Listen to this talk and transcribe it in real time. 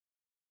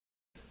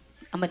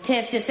I'm going to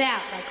test this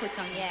out right quick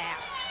on your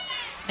app.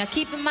 Now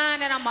keep in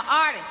mind that I'm an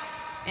artist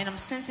and I'm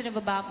sensitive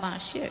about my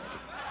shit.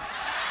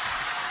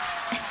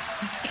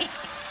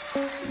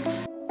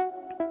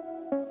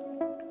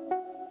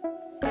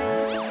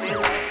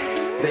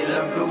 They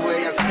love the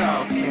way I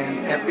talk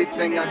and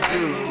everything I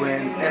do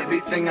and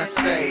everything I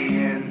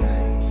say, and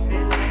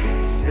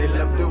they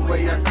love the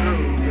way I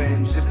groove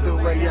and just the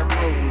way I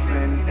move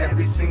in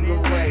every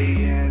single way,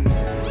 and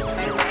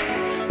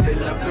they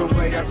love the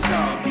way I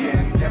talk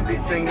and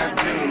everything I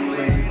do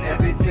and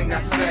everything I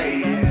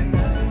say, and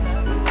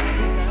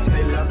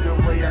they love the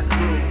way I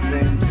groove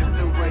and just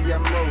the way I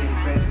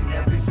move in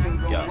every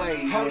single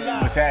way.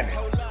 What's happening?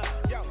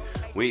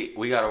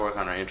 We got to work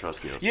on our intro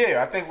skills.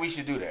 Yeah, I think we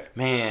should do that.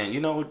 Man,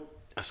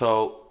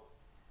 so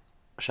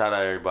shout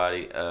out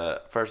everybody.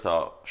 First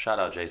off, shout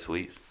out Jay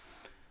Sweets.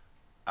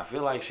 I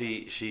feel like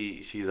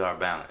she's our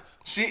balance.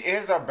 She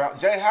is our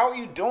balance. Jay, how are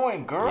you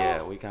doing, girl?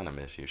 Yeah, we kind of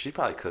miss you. She's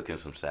probably cooking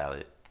some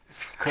salad.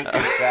 Cooking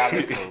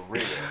salad for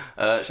real.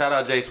 Shout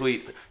out Jay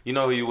Sweets. You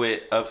know who you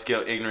with?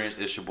 Upscale Ignorance.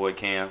 It's your boy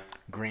Cam.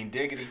 Green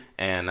Diggity.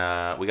 And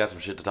we got some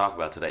shit to talk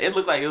about today. It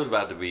looked like it was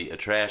about to be a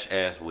trash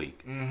ass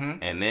week. Mm-hmm.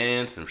 And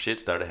then some shit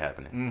started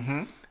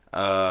happening.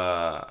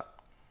 Mm-hmm.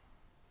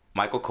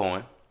 Michael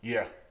Cohen.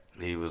 Yeah.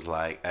 He was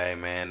like, hey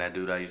man, that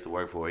dude I used to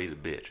work for, he's a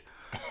bitch.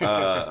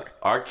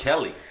 R.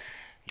 Kelly.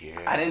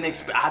 Yeah.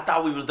 I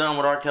thought we was done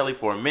with R. Kelly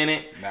for a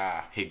minute.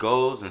 Nah. He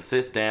goes and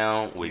sits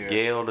down with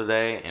Gail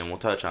today, and we'll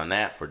touch on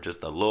that for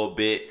just a little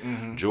bit.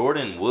 Mm-hmm.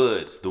 Jordyn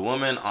Woods, the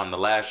woman on the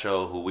last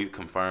show who we've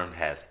confirmed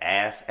has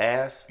ass,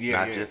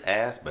 not just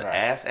ass, but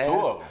ass. Two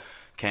of them.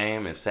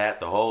 Came and sat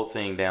the whole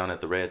thing down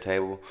at the red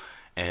table.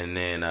 And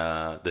then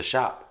The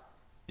Shop.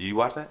 You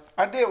watch that?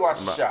 I did watch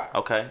The Shop.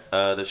 Okay.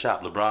 The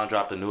Shop. LeBron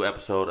dropped a new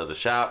episode of The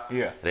Shop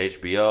at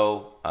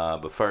HBO.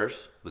 But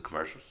first, the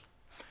commercials.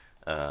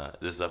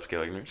 This is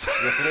Upscale Ignorance.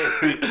 Yes, it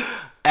is.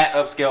 At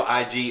Upscale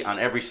IG on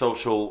every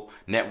social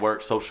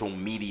network, social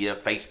media,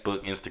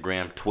 Facebook,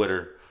 Instagram,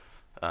 Twitter,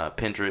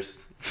 Pinterest.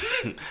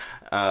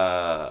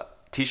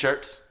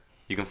 T-shirts.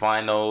 You can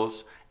find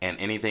those and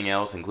anything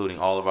else, including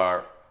all of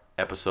our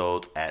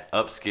episodes at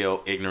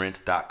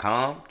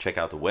upscaleignorance.com. Check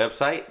out the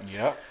website.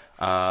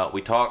 Yep.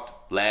 We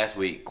talked last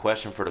week,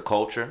 question for the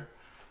culture.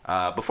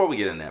 Before we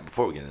get in that,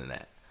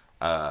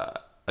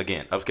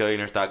 again,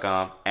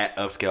 upscaleignorance.com, at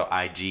upscale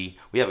IG.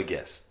 We have a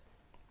guest.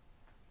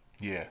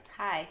 Yeah.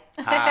 Hi.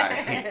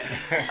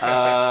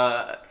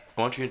 Hi.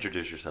 Why don't you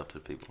introduce yourself to the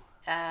people?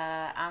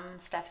 I'm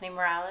Stephanie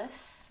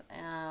Morales,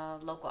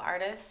 local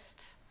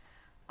artist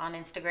on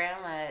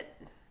Instagram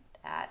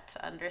at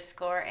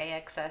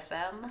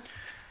 _AXSM.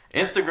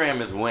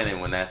 Instagram is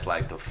winning when that's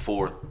like the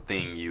fourth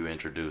thing you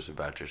introduce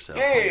about yourself.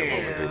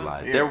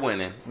 Yeah. They're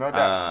winning. No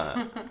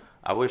doubt.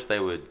 I wish they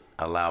would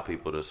allow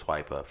people to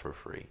swipe up for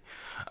free.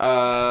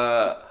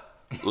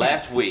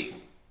 Last week,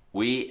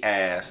 we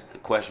asked the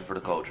question for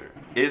the culture.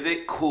 Is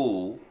it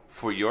cool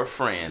for your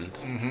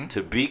friends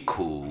to be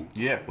cool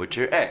with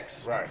your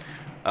ex? Right.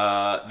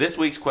 This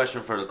week's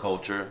question for the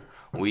culture,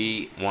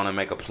 we want to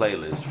make a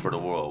playlist for the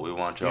world. We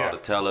want y'all to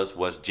tell us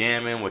what's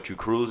jamming, what you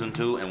cruising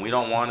to, and we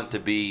don't want it to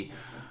be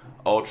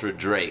Ultra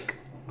Drake.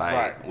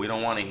 Like, we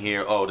don't want to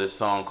hear, this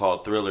song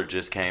called Thriller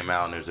just came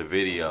out and there's a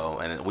video.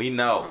 And we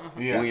know.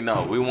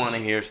 We want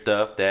to hear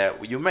stuff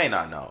that you may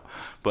not know.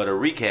 But a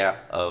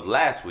recap of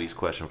last week's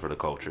question for the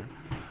culture.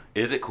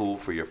 Is it cool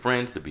for your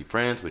friends to be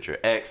friends with your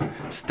ex?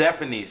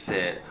 Stephanie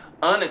said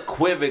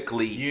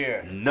unequivocally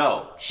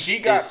no. She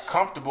got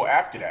comfortable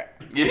after that.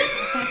 Yeah.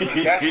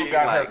 That's what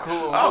got her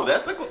cool. Oh,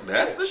 that's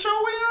the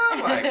show we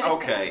on? Like,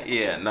 okay,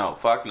 yeah, no,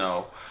 fuck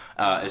no.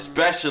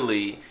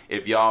 Especially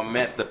if y'all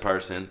met the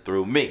person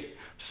through me.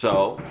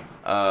 So,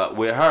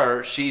 with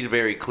her, she's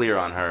very clear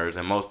on hers,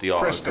 and most of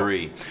y'all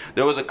agree.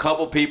 There was a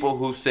couple people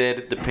who said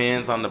it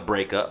depends on the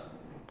breakup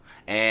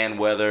and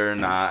whether or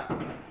not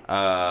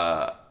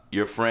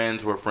your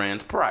friends were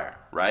friends prior,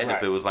 right?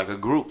 If it was like a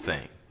group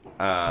thing.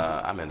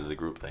 I'm into the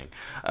group thing.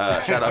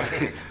 Shout out.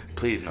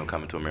 Please no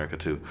Coming to America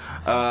too.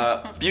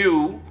 A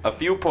few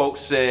folks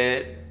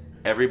said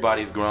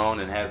everybody's grown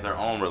and has their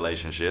own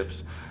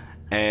relationships.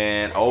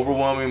 And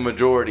overwhelming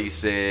majority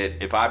said,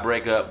 if I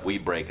break up, we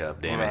break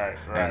up, damn it.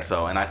 Right.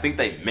 And I think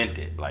they meant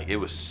it. Like, it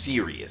was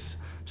serious.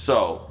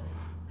 So,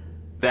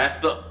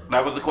 that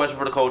was the question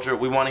for the culture.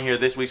 We want to hear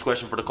this week's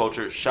question for the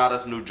culture. Shout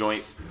us new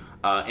joints.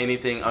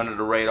 Anything under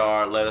the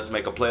radar, let us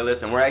make a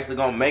playlist. And we're actually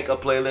going to make a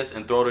playlist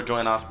and throw the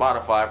joint on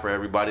Spotify for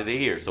everybody to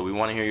hear. So, we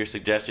want to hear your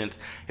suggestions.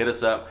 Hit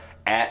us up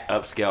at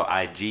Upscale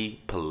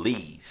IG,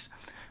 please.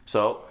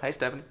 So, hey,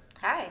 Stephanie.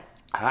 Hi.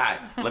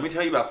 Let me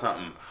tell you about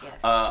something.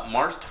 Yes.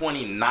 March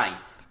 29th,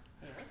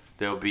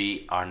 there'll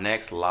be our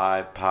next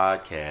live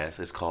podcast.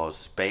 It's called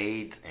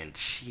Spades and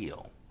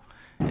Chill.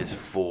 It's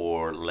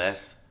for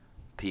less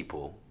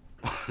people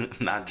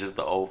Not just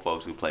the old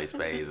folks who play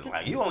spades. It's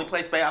like, you only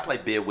play spades? I play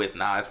bid whist.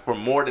 Nah, it's for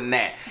more than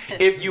that.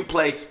 If you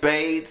play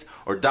spades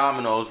or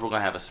dominoes, we're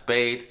going to have a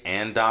spades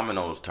and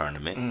dominoes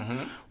tournament.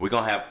 Mm-hmm. We're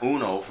going to have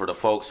Uno for the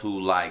folks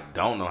who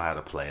don't know how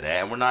to play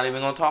that. And we're not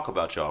even going to talk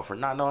about y'all for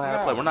not knowing how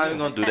to play. We're not even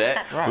going to do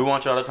that. Right. We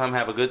want y'all to come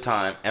have a good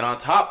time. And on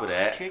top of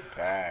that,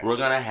 we're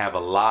going to have a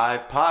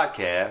live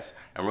podcast,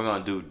 and we're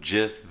going to do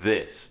just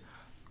this.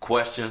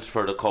 Questions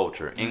for the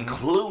culture,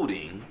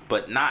 including,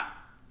 but not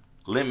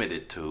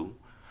limited to,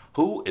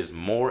 who is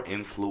more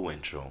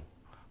influential?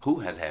 Who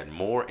has had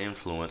more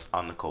influence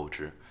on the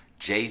culture?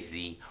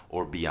 Jay-Z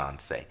or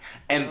Beyonce?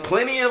 And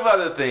plenty of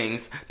other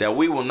things that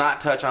we will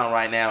not touch on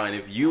right now. And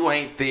if you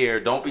ain't there,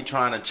 don't be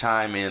trying to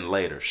chime in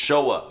later.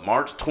 Show up.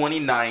 March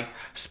 29th,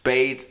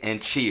 Spades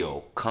and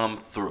Chill. Come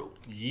through.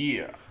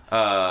 Yeah.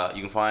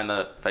 You can find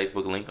the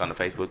Facebook link on the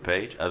Facebook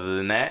page. Other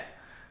than that,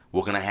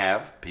 we're going to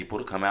have people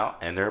to come out,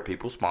 and there are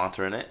people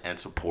sponsoring it and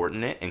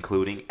supporting it,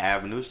 including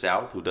Avenue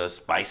South, who does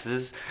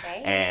spices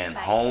and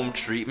home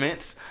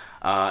treatments.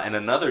 And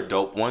another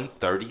dope one,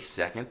 30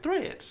 Second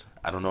Threads.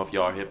 I don't know if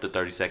y'all are hip to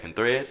 30 Second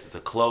Threads. It's a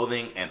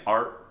clothing and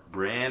art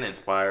brand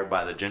inspired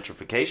by the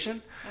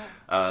gentrification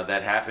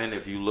that happened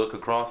if you look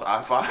across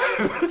I-5.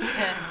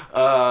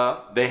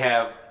 They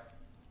have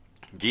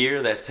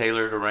gear that's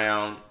tailored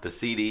around the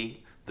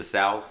CD, the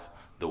South,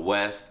 the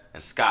West,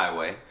 and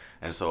Skyway.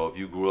 And so if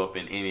you grew up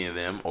in any of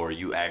them, or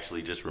you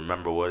actually just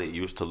remember what it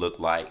used to look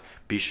like,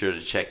 be sure to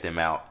check them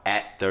out.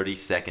 At 30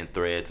 Second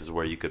Threads is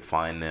where you could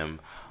find them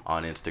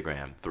on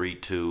Instagram.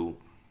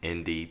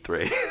 32ND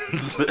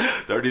Threads.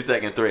 30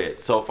 Second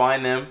Threads. So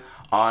find them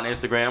on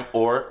Instagram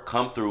or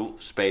come through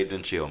Spades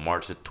and Chill,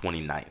 March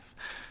 29th.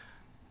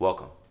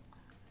 Welcome.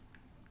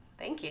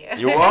 Thank you.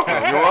 You're welcome.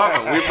 You're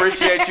welcome. We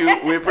appreciate you.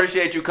 We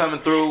appreciate you coming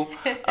through.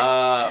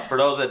 For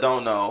those that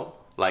don't know,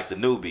 like the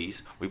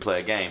newbies, we play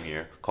a game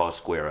here called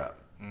Square Up.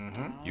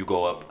 Mm-hmm. You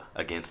go up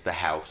against the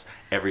house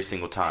every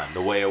single time.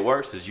 The way it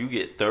works is you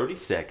get 30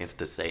 seconds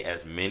to say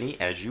as many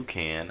as you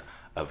can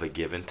of a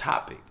given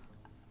topic.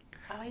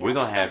 Oh, yeah, we're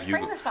going to have you.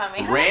 This on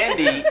me.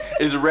 Randy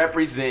is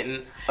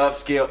representing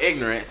Upscale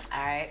Ignorance.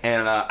 All right.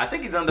 And I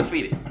think he's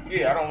undefeated.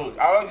 Yeah, I don't lose.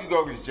 I like to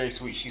go against J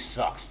Sweet. She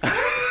sucks.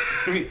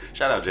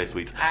 Shout out J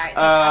Sweets. All right,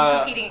 so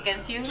I'm competing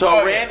against you.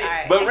 So Randy,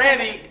 right. but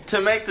Randy,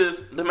 to make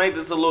this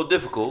a little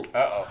difficult,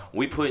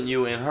 we putting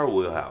you in her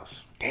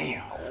wheelhouse.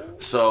 Damn.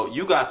 So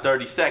you got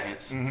 30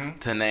 seconds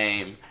to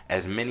name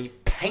as many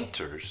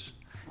painters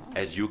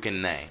as you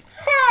can name.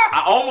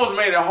 I almost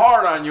made it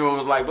hard on you. It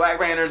was like Black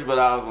Painters, but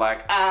I was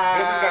like,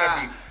 this is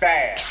gonna be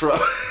fast.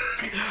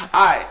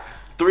 All right,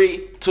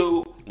 3,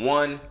 2,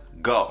 1,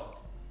 go.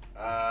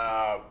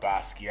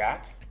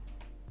 Basquiat.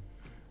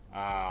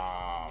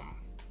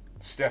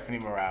 Stephanie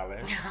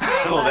Morales.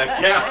 Oh,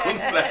 that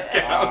counts. That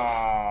counts.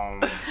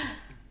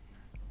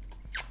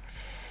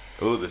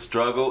 Ooh, the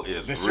struggle is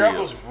real. The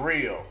struggle's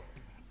real.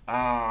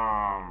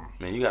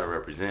 Man, you gotta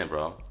represent,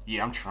 bro.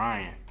 Yeah, I'm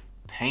trying.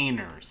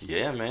 Painters.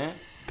 Yeah, man.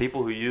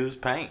 People who use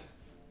paint.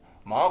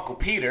 My Uncle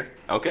Peter.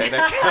 Okay,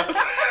 that counts.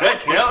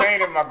 That He counts.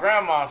 painted my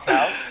grandma's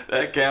house.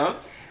 That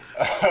counts.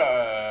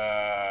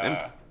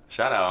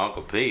 Shout out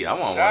Uncle Pete. I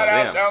want Shout one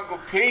out of to them. Uncle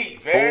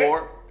Pete, man.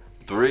 4,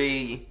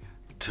 3,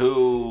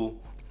 2,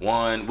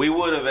 1. We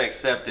would have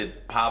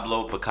accepted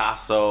Pablo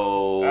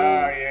Picasso,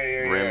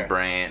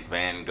 Rembrandt,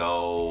 Van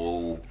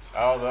Gogh,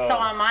 all those. So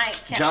I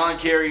might. John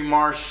Kerry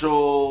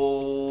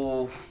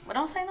Marshall. Well,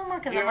 don't say no more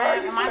because Yeah, am right,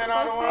 I you supposed said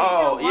all to? the ones.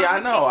 Oh, say yeah, I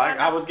one know. I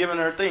particular? was giving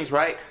her things,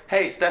 right?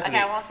 Hey, Stephanie.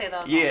 Okay, I won't say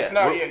those. Yeah.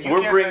 No, we're- you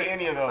we're can't bringing- say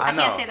any of those. I I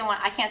know. can't say the one.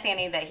 I can't say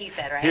any that he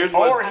said, right? Here's Or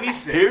what's, he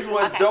said. here's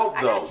what's Okay, dope,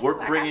 I though. got you. We're I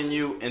got bringing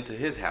you into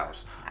his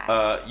house.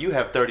 You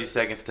have 30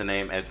 seconds to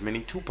name as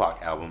many Tupac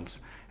albums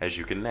as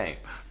you can name.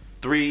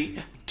 3,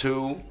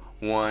 2,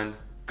 1,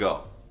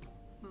 go.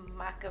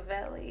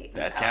 Machiavelli.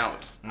 That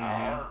counts.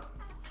 I'm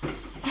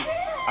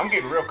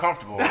getting real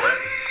comfortable.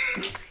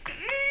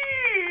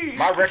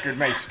 My record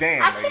may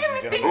stand, I ladies can't and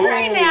even think gentlemen.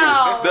 right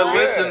now. this is The good.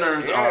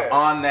 listeners are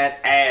on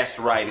that ass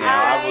right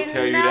now. I will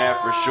tell you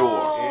that for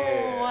sure.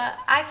 Yeah.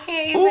 I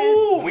can't even.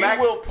 Ooh, We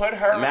will put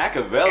her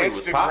Machiavelli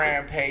was popping.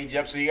 Instagram page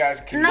up so you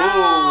guys can No,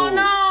 Ooh. no,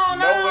 no.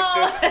 know what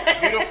this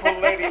beautiful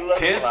lady looks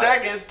 10 like.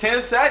 seconds,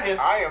 10 seconds.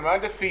 I am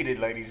undefeated,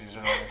 ladies and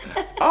gentlemen.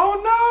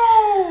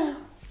 Oh,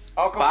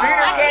 Uncle 5, Peter I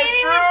can't came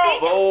even through.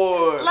 think.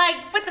 4. Like,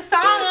 put the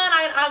song on,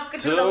 I could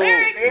do the 2.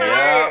 lyrics. but-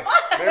 Yeah.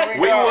 There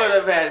We go. would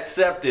have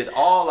accepted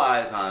All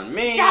Eyes on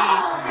Me,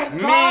 Oh,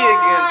 Me God.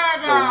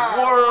 Against the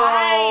World,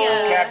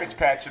 I- Cabbage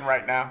patching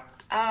right now.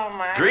 Oh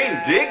my Green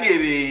God.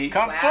 Diggity.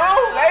 Come Wow.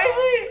 through,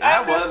 baby.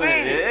 That wasn't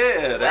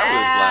Undefeated. it. That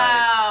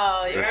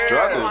Wow. was You're-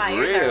 struggle's wow,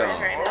 you're real.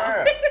 direct right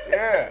now.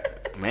 Yeah.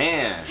 like,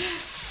 man.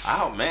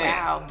 Oh, man.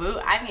 Wow, boo!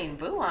 I mean,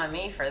 boo on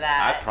me for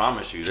that. I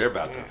promise you, they're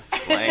about to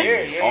flame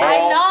Yeah, you. yeah.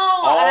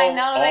 I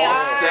know they all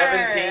are.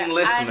 17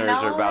 listeners I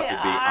know are about they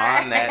to be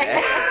are. on that.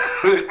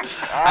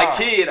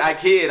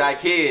 I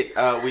kid.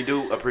 We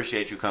do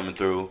appreciate you coming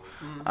through.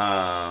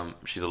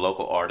 She's a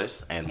local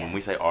artist, and when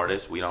we say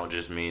artist, we don't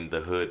just mean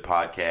the Hood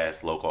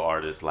podcast local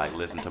artist, like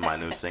listen to my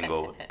new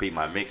single, beat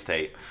my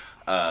mixtape.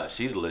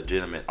 She's a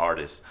legitimate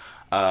artist.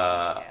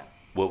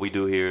 What we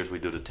do here is we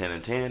do the 10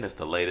 and 10. It's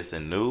the latest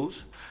in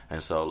news.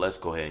 And so let's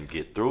go ahead and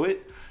get through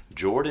it.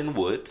 Jordyn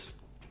Woods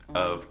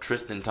of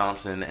Tristan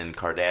Thompson and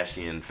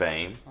Kardashian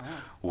fame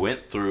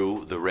went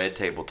through the Red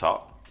Table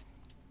Talk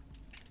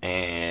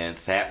and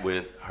sat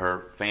with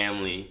her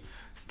family,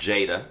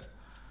 Jada,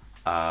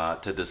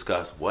 to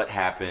discuss what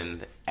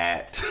happened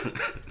at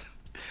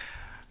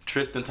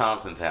Tristan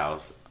Thompson's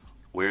house,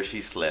 where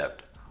she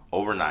slept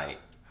overnight,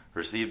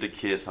 received a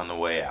kiss on the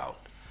way out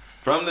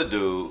from the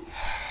dude.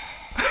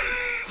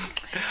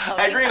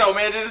 Hey, Greeno,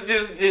 man,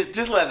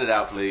 just let it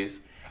out, please.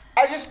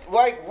 I just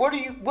like what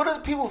do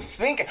people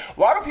think?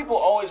 Why do people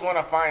always want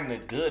to find the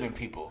good in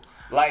people?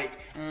 Like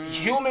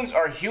humans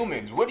are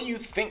humans. What do you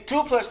think?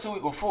 2 +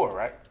 2 = 4,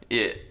 right?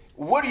 Yeah.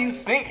 What do you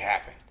think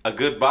happened? A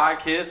goodbye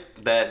kiss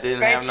that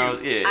didn't have no.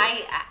 Yeah.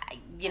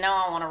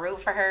 I want to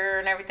root for her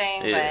and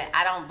everything, but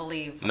I don't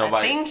believe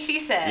a thing she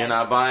said. You're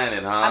not buying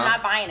it, huh? I'm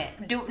not buying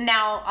it.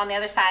 Now, on the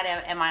other side,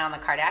 am I on the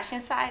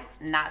Kardashian side?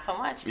 Not so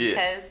much,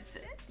 because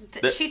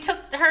she took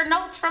her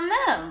notes from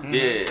them.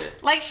 Yeah.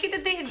 Like, she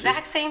did the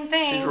exact same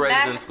thing. She's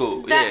raised in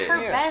school. That her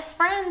best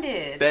friend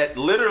did. That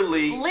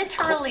literally.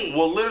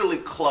 Literally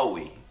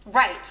Chloe.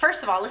 Right.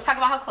 First of all, let's talk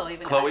about how Chloe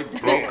broke up.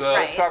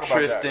 Let's talk about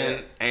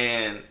Tristan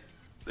and.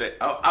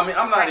 I mean,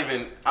 I'm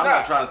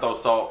not trying to throw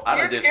salt. I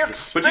don't disagree.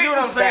 But you know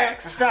what I'm saying?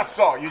 Facts. It's not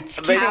salt. You're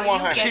keeping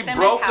 100. She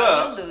broke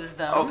up. You lose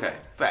them. Okay,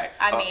 facts.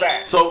 I mean,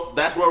 facts. So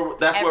that's where we're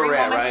at, right? Every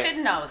woman should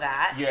know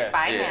that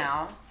by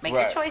now. Make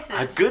your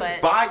choices.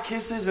 Goodbye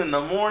kisses in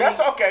the morning. That's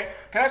okay.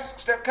 Can I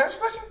ask a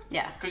question?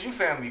 Yeah. Because you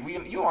family,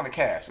 you on the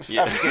cast. It's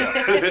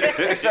upscale.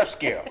 It's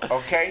upscale,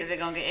 okay? Is it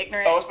going to get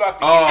ignorant? Oh, it's about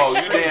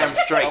to get you damn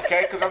straight.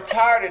 Okay, because I'm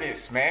tired of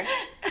this, man.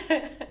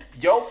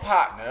 Your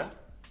partner,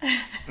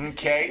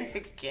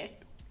 okay,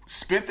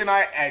 spent the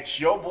night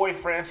at your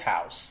boyfriend's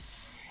house,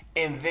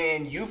 and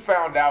then you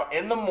found out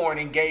in the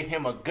morning, gave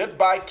him a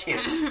goodbye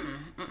kiss.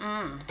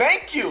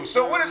 Thank you.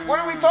 So what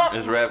are we talking?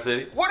 It's Rap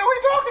City. What are we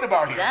talking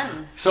about here?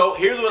 Done. So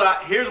here's where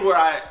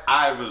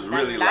I was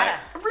really like,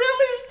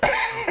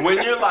 really?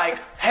 When you're like,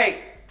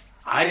 hey,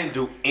 I didn't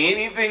do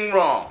anything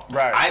wrong.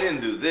 Right. I didn't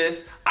do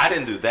this. I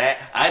didn't do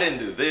that. I didn't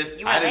do this.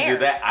 I didn't do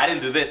that. I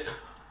didn't do this.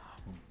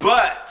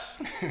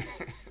 But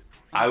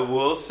I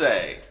will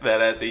say that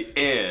at the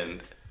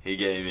end, he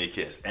gave me a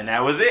kiss. And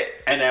that was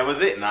it. And I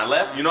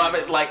left. You know what I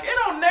mean? Like, it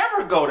don't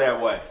never go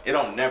that way. It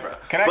don't never.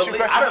 Can I ask you a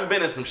question? I done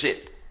been in some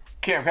shit.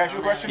 Kim, can I ask you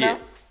a question now?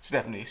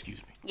 Stephanie,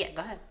 excuse me. Yeah,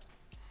 go ahead.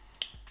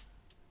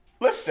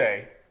 Let's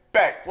say,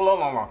 a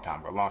long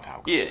time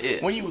ago.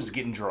 Yeah. When you was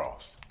getting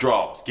draws.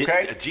 Get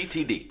a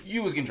GTD.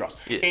 You was getting draws.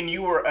 Yeah. And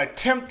you were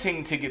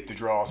attempting to get the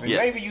draws. And Yes.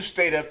 maybe you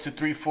stayed up to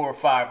 3, 4,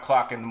 5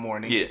 o'clock in the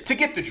morning to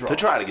get the draws. To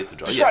try to get the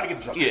draws.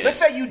 Yeah. Let's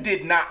say you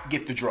did not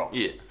get the draws.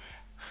 Yeah.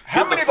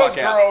 How many of those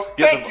girls,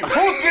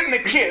 who's getting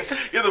the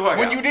kiss Get the fuck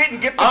when out. you didn't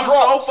get the I'm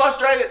draws? so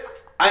frustrated.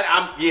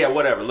 I'm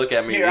whatever. Look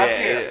at me.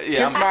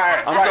 Kiss my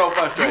ass. I'm so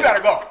frustrated. You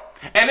gotta go.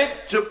 And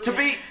it to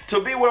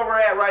be where we're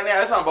at right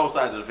now, it's on both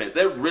sides of the fence.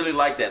 They're really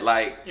like that.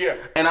 Like,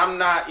 and I'm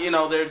not,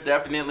 there's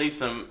definitely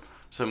some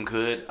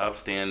good,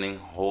 upstanding,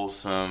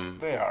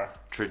 wholesome,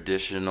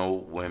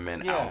 traditional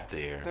women out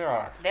there. There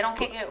are. They don't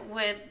kick it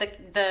with the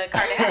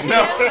Kardashians.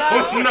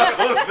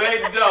 No,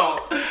 they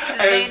don't.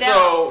 And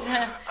so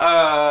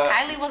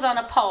Kylie was on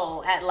a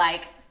poll at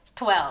like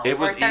 12 it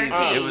was or 13.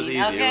 Easy. It was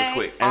easy. Okay? It was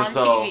quick. On And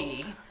so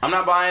TV. I'm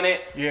not buying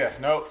it. Yeah,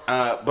 nope.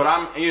 But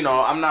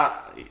I'm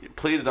not.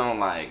 Please don't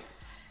like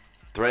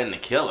threaten to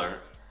kill her.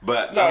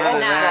 But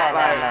That's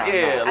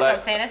what I'm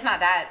saying. It's not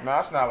that. No,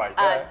 it's not like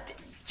that.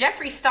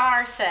 Jeffree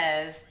Star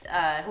says,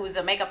 who's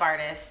a makeup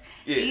artist,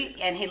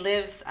 he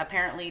lives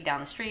apparently down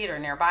the street or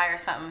nearby or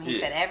something. He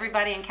said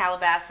everybody in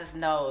Calabasas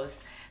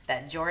knows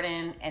that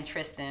Jordyn and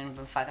Tristan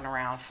been fucking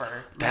around for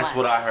months.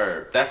 What I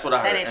heard. That's what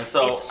I heard. And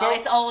so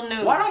it's old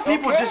news. Why don't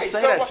people just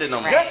say that shit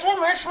no more? That's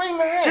what makes me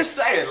mad. Just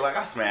say it like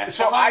I smashed.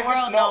 So I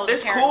just know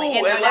it's cool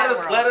and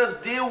let us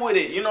deal with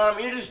it. You know what I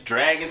mean? You're just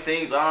dragging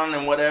things on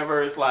and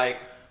whatever. It's like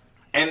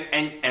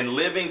and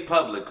living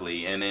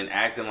publicly and then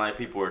acting like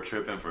people are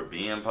tripping for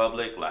being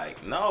public.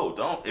 Like, no,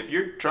 don't. If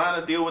you're trying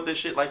to deal with this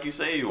shit like you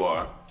say you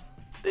are,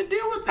 then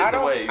deal with it the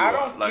way you are. I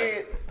don't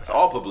get. It's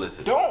all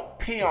publicity. Don't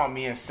pee on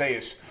me and say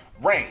it's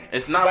rain.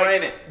 It's not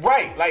raining.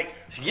 Right, like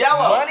it's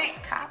yellow.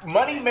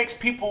 Money makes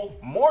people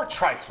more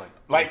trifling.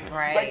 Like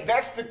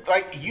that's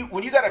you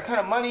when you got a ton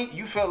of money,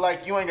 you feel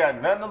like you ain't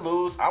got nothing to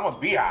lose. I'm gonna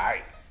be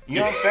alright. You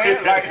know what I'm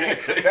saying?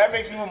 Like that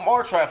makes people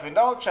more trifling.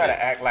 Don't try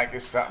to act like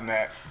it's something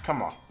that.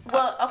 Come on.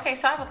 Well, okay.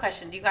 So I have a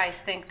question. Do you guys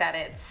think that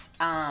it's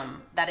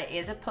that it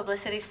is a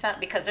publicity stunt?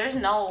 Because there's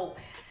no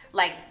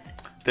like.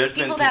 There's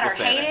people that are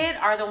hated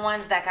are the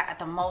ones that got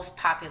the most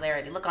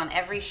popularity. Look on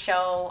every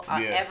show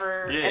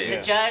ever. The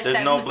judge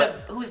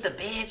who's the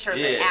bitch or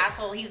the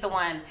asshole. He's the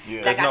one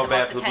that got the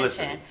most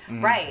attention.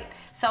 Mm-hmm. Right.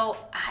 So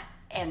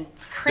and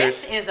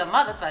Chris is a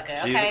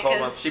motherfucker. She's a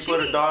cold she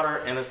put her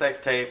daughter in a sex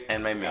tape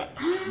and made millions.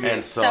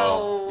 And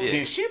so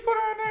did she put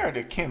her in there or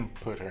did Kim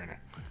put her in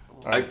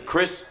there?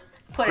 Chris.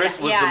 Chris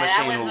was the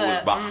machine who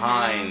was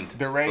behind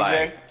the Ray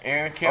J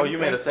and Kim. Oh, you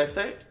made a sex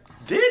tape?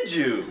 Did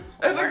you?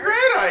 That's a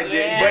great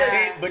idea.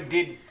 Yeah. But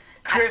did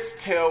Chris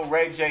tell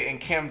Ray J and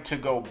Kim to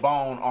go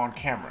bone on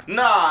camera?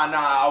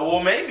 Nah.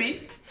 Well,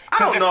 maybe. I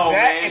don't know,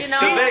 man.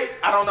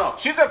 I don't know.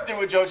 She's up there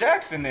with Joe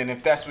Jackson, then,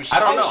 if that's what she. I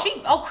don't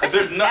know. Chris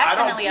is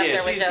definitely up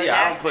there with Joe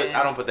Jackson.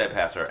 I don't put that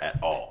past her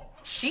at all.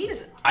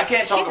 I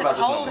can't talk about this.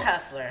 She's a cold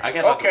hustler.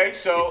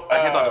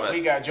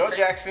 We got Joe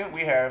Jackson,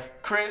 we have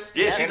Chris,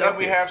 and then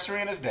we have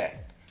Serena's dad.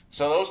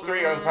 So those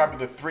three are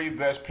probably the three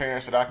best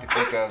parents that I can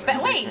think of.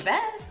 But wait,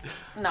 best?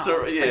 No.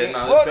 So,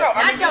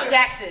 not Joe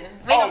Jackson.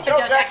 Joe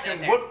Jackson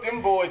whipped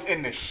them boys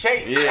into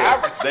shape.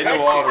 Yeah, they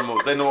know all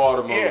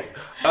the moves.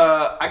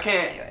 I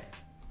can't. Anyway.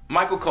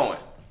 Michael Cohen.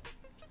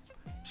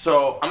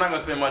 So I'm not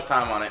gonna spend much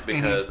time on it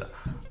because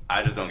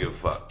I just don't give a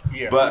fuck.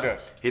 Yeah, but who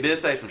does? He did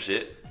say some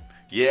shit.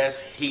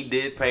 Yes, he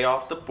did pay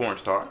off the porn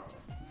star.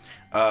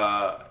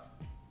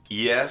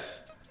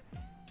 Yes,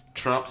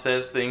 Trump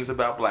says things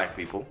about black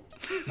people.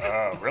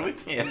 Really?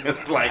 Yeah,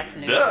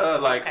 like, duh.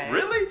 Like,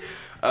 really?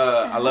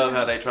 I love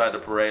how they tried to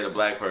parade a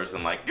black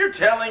person like, you're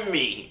telling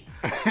me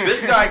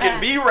this guy can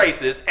be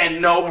racist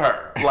and know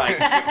her. Like,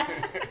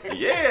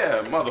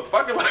 yeah,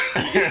 motherfucker.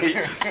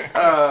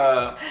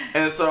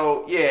 And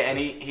so, and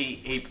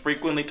he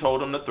frequently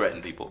told him to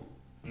threaten people,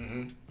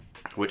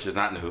 which is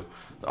not new.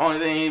 The only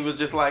thing he was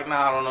just like,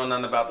 nah, I don't know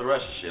nothing about the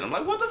Russian shit. I'm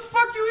like, what the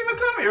fuck you even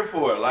come here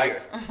for?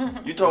 Like,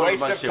 you told me a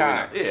bunch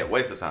of shit. Yeah,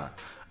 waste of time.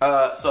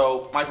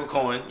 So, Michael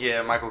Cohen,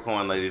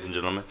 ladies and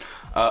gentlemen.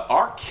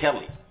 R.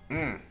 Kelly.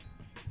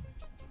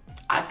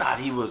 I thought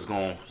he was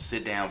going to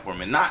sit down for a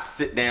minute. Not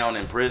sit down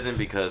in prison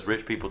because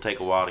rich people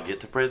take a while to get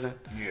to prison.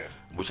 Yeah.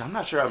 Which I'm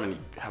not sure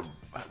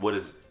what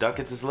his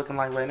ducats is looking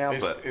like right now.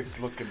 But it's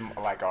looking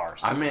like ours.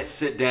 I meant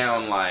sit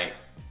down like,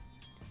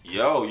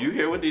 yo, you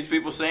hear what these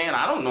people saying?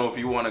 I don't know if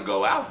you want to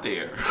go out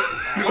there.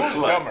 Who's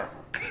dumber?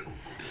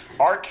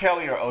 R.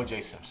 Kelly or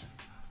O.J. Simpson?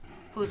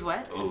 Who's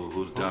what? Ooh,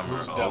 who's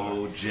dumber?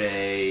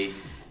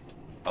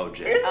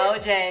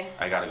 OJ.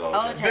 I gotta go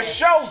OJ. The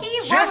show He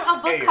wrote a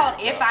book called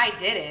If I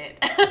Did It.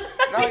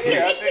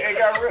 It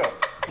got real.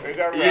 I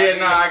gotta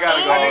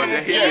go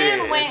OJ. He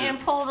then went and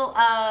pulled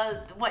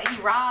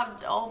he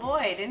robbed old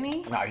boy, didn't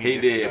he? No, he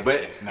did,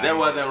 but that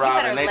wasn't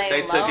robbing.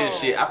 They took his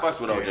shit. I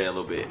fucks with OJ a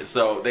little bit.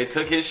 So they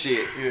took his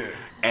shit. Yeah.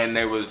 And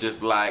they was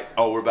just like,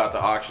 oh, we're about to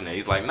auction it.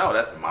 He's like, no,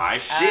 that's my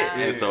shit.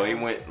 And so he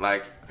went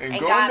like... And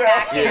got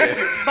back in.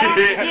 But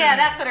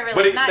that's what it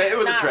really was. It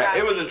was a trap.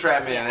 It was a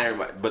trap, man, and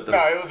everybody. But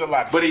it was a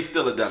lot. But he's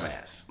still a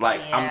dumbass.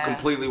 Like, I'm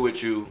completely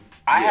with you.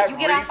 You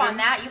get off on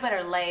that, you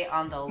better lay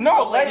on the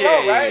let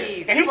go,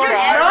 right? And he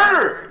tried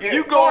murder. Yeah.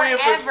 You go in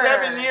for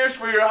 7 years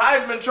for your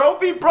Heisman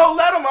Trophy, bro.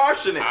 Let him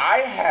auction it. I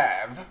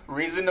have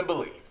reason to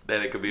believe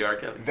that it could be R.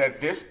 Kelly. That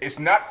this is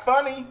not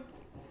funny.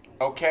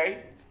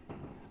 Okay,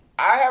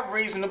 I have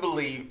reason to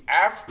believe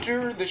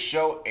after the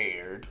show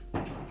aired,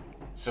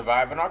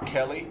 Surviving R.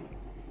 Kelly,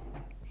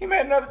 he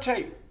made another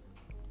tape.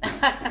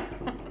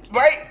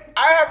 Right?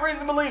 I have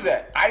reason to believe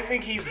that. I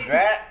think he's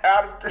that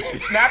out of...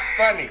 It's not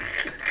funny.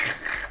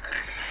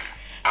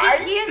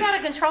 He is out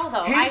of control,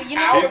 though.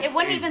 It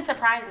wouldn't even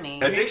surprise me.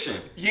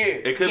 Addiction. Yeah.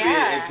 It could be.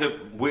 It could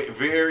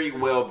very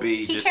well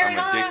be he just carried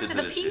I'm addicted on to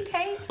the this P shit.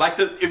 Tape. Like,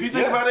 if you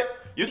think about it,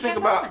 think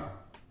about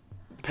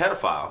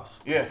pedophiles.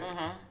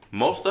 Yeah.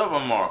 Most of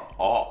them are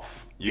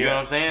off. You know what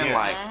I'm saying?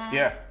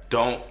 Yeah. Like,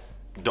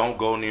 don't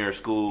go near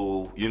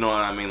school. You know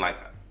what I mean? Like,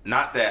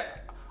 not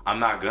that I'm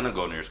not gonna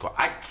go near school.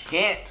 I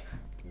can't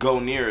go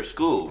near a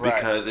school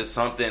because it's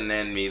something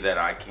in me that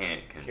I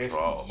can't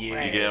control. You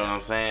get what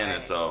I'm saying? Right.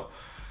 And so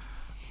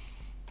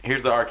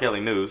here's the R. Kelly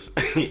news.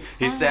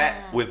 He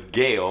sat with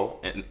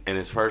Gayle in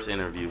his first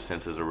interview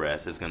since his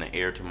arrest. It's going to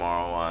air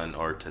tomorrow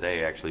or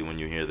today, actually, when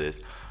you hear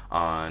this,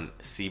 on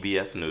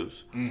CBS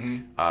News.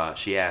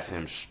 She asked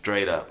him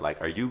straight up,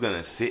 like, are you going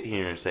to sit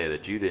here and say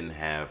that you didn't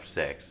have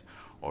sex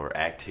or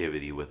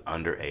activity with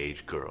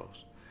underage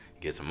girls?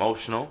 He gets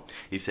emotional.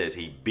 He says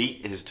he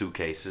beat his 2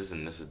 cases,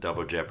 and this is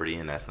double jeopardy,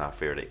 and that's not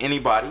fair to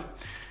anybody.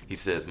 He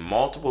says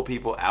multiple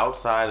people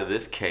outside of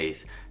this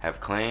case have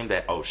claimed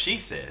that, she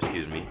said,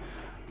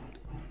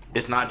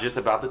 it's not just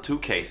about the 2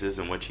 cases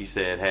in which he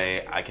said,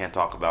 hey, I can't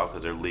talk about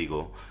because they're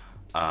legal.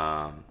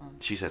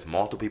 She says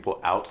multiple people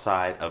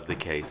outside of the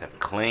case have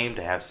claimed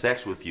to have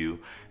sex with you,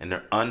 and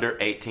they're under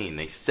 18.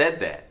 They said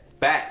that.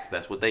 Facts.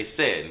 That's what they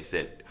said. And he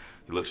said,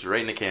 he looks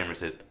straight in the camera and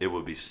says, it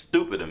would be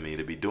stupid of me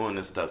to be doing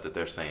this stuff that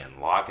they're saying,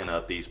 locking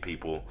up these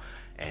people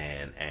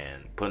and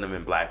putting them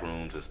in black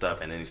rooms and stuff.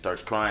 And then he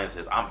starts crying and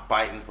says, I'm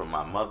fighting for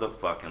my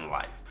motherfucking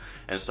life.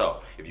 And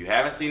so, if you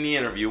haven't seen the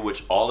interview,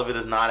 which all of it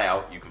is not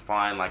out, you can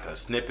find like a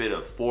snippet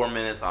of 4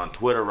 minutes on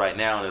Twitter right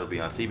now, and it'll be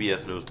on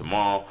CBS News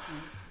tomorrow.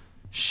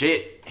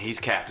 Shit, he's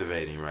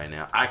captivating right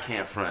now. I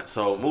can't front.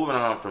 So, moving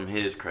on from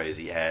his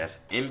crazy ass,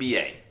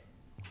 NBA.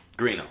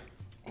 Greeno.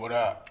 What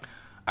up?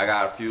 I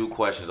got a few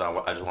questions. I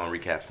just want to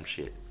recap some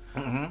shit.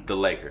 The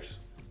Lakers.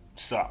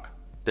 Suck.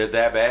 They're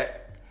that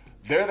bad?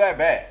 They're that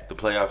bad. The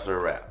playoffs are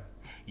a wrap.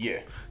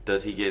 Yeah.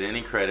 Does he get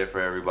any credit for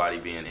everybody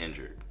being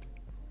injured?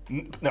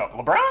 No,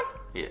 LeBron?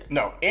 Yeah.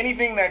 No,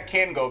 anything that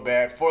can go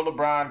bad for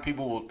LeBron,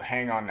 people will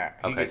hang on that.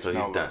 Okay, so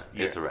he's done.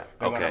 Yeah. It's a wrap.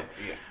 Okay.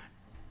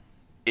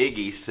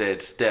 Iggy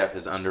said Steph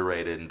is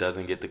underrated and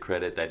doesn't get the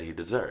credit that he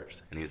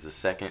deserves. And he's the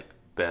second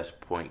best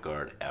point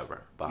guard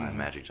ever behind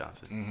Magic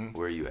Johnson. Mm-hmm.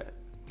 Where are you at?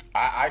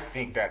 I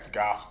think that's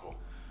gospel.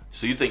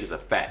 So you think it's a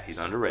fact he's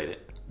underrated?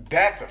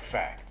 That's a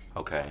fact.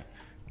 Okay.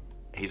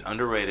 He's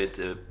underrated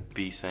to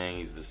be saying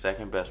he's the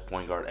second best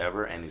point guard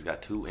ever and he's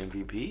got 2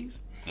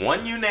 MVPs?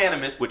 One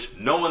unanimous, which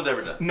no one's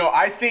ever done. No,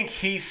 I think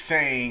he's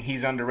saying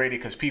he's underrated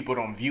because people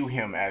don't view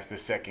him as the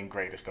second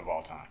greatest of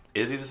all time.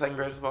 Is he the second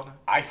greatest of all time?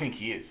 I think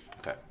he is.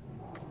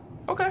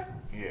 Okay.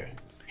 Yeah.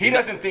 He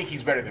doesn't think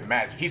he's better than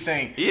Magic. He's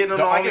saying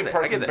the only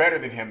person better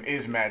than him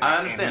is Magic,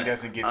 and he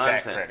doesn't get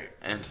that credit.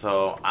 And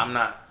so I'm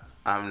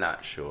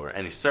not sure.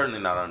 And he's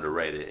certainly not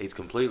underrated. He's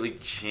completely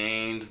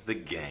changed the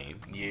game.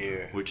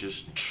 Yeah. Which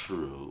is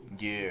true.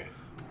 Yeah.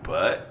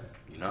 But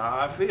you know how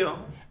I feel.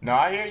 No,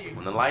 I hear you.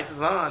 When the lights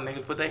is on,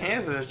 niggas put their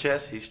hands in his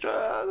chest. He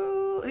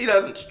struggles. He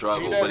doesn't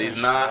struggle, but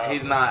he's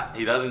not.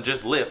 He doesn't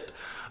just lift.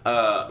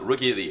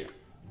 Rookie of the year.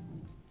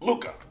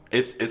 Luka.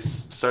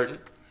 It's certain.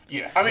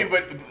 Yeah, I mean,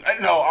 but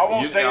no, I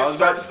won't say it's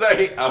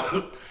certain. About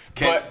to say,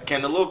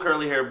 can the little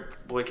curly hair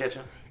boy catch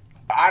him?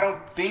 I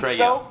don't think Trae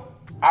so. Young.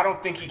 I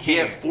don't think he can. He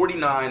had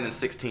 49 and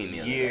 16 the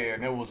other day. Yeah,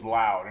 and it was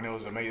loud, and it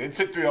was amazing. It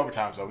took 3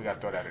 overtimes, though. We got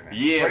to throw that in there.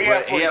 Yeah, but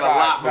he had a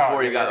lot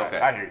before he got... Okay.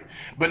 I hear you.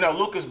 But no,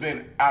 Luka's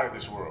been out of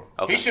this world.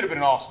 Okay. He should have been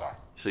an all-star.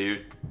 So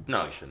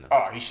No, he shouldn't have.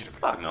 Oh, he should have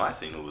been. Fuck no, I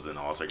seen who was in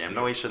the all-star game.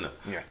 No, he shouldn't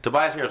have. Yeah.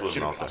 Tobias Harris was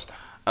an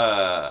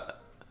all-star.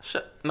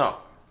 No.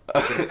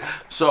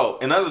 So,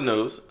 in other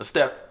news,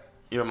 Steph,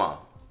 your mom.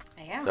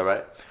 I am. Is that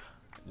right?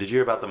 Did you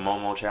hear about the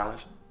Momo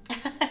challenge?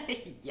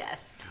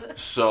 Yes.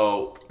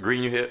 So,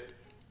 Green, you hit?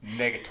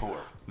 Negator.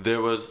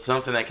 There was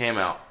something that came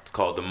out. It's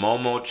called the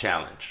Momo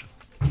Challenge.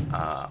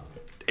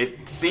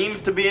 It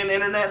seems to be an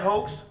internet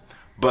hoax,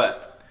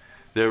 but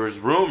there was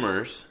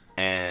rumors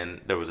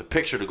and there was a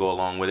picture to go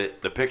along with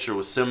it. The picture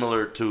was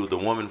similar to the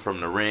woman from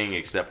The Ring,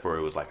 except for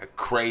it was like a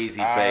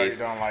crazy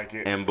face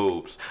and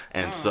boobs.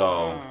 And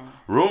so,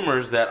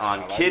 rumors that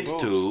on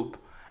KidsTube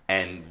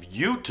and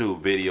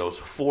YouTube videos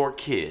for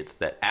kids,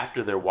 that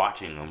after they're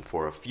watching them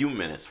for a few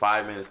minutes,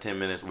 5 minutes, 10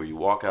 minutes, where you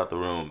walk out the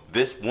room,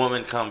 this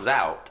woman comes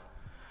out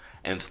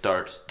and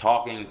starts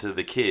talking to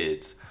the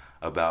kids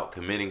about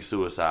committing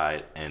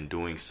suicide and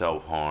doing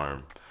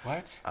self-harm.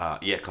 What?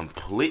 Yeah,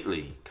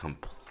 completely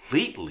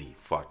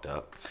fucked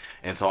up.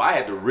 And so I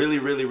had to really,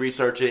 really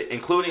research it,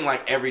 including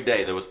like every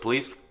day. There was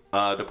police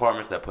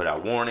departments that put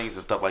out warnings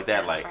and stuff like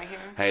that, like, right,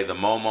 hey, the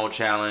Momo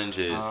challenge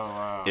is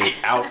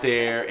out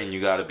there and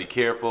you got to be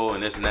careful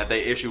and this and that.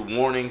 They issue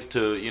warnings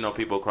to,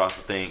 people across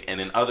the thing, and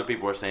then other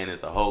people are saying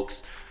it's a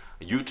hoax.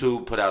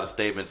 YouTube put out a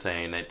statement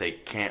saying that they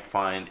can't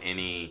find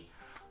any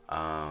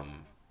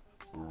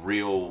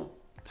real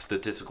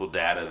statistical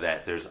data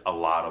that there's a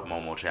lot of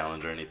Momo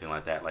challenge or anything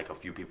like that. Like, a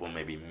few people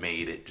maybe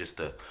made it just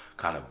to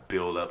kind of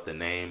build up the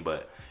name,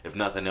 but if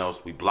nothing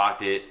else, we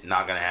blocked it,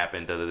 not gonna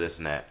happen, this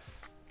and that.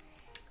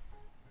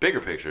 Bigger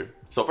picture.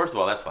 So first of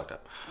all, that's fucked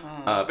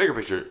up. Bigger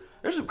picture,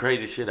 there's some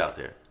crazy shit out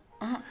there.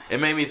 It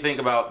made me think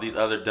about these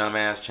other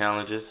dumbass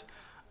challenges,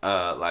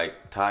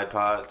 like Tide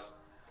Pods.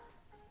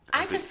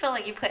 I just feel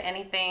like you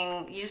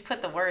just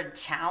put the word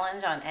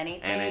challenge on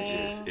anything. And it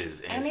just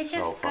is. And it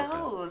just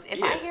goes.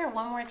 If I hear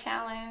one more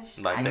challenge.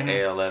 Like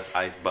the ALS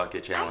Ice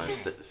Bucket Challenge.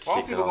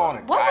 All people go on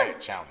a diet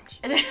challenge.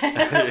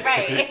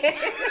 Right.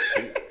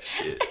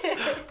 Shit.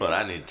 But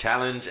I need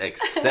challenge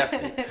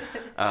accepted.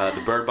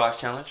 The Bird Box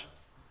Challenge.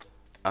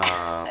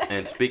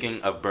 And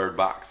speaking of Bird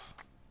Box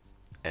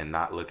and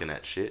not looking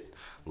at shit,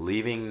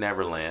 Leaving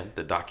Neverland,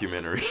 the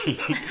documentary,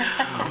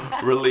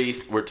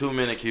 released, where 2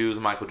 men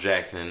accused Michael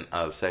Jackson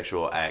of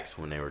sexual acts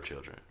when they were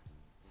children.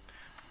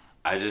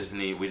 We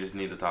just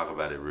need to talk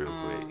about it real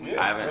quick.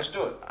 Yeah, let's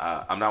do it.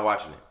 I'm not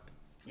watching it.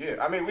 Yeah,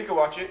 I mean, we can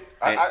watch it.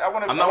 I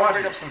want to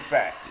bring up some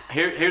facts.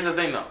 Here's the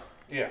thing, though.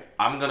 Yeah.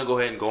 I'm going to go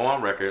ahead and go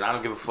on record. I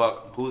don't give a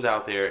fuck who's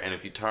out there, and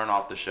if you turn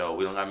off the show,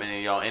 we don't got many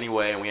of y'all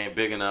anyway, and we ain't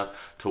big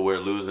enough to where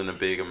losing a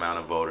big amount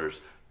of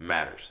voters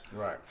matters.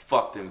 Right.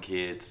 Fuck them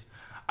kids.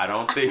 I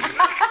don't think...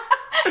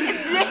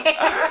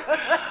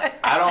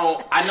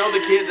 I know the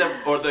kids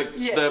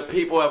the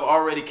people have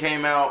already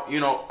came out,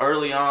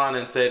 early on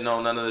and said,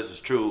 no, none of this is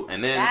true.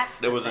 And then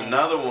there was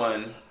another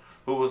one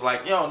who was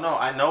like, yo, no,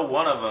 I know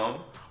one of them.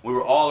 We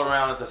were all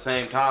around at the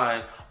same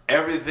time.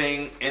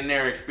 Everything in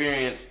their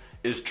experience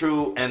is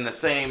true and the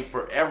same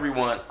for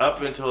everyone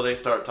up until they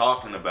start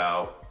talking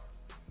about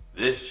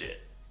this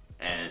shit.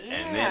 And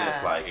then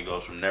it's like, it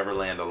goes from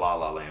Neverland to La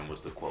La Land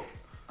was the quote.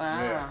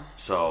 Yeah.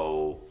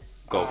 So,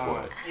 go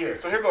for it. Yeah,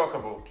 so here go a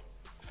couple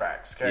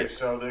facts, okay? Yeah.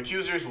 So the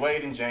accusers,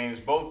 Wade and James,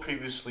 both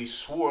previously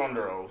swore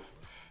under oath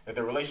that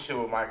their relationship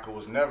with Michael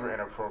was never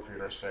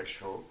inappropriate or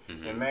sexual,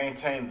 and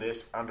maintained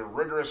this under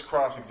rigorous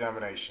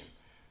cross-examination,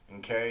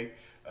 okay?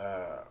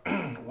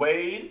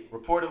 Wade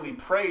reportedly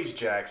praised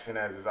Jackson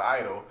as his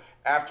idol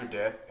after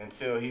death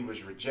until he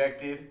was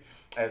rejected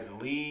as the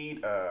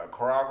lead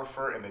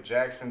choreographer in the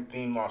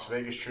Jackson-themed Las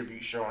Vegas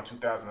tribute show in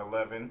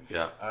 2011.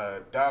 Yeah.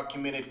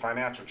 Documented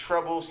financial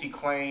troubles. He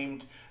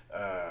claimed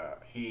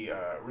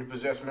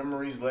repossessed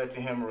memories led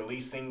to him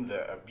releasing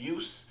the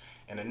abuse.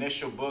 An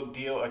initial book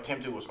deal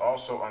attempted was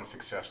also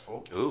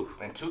unsuccessful. Ooh.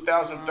 In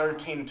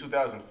 2013 and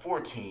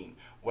 2014,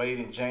 Wade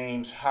and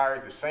James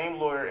hired the same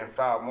lawyer and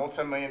filed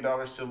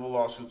multi-million-dollar civil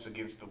lawsuits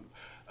against the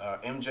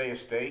MJ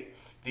estate.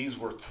 These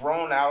were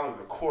thrown out of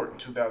the court in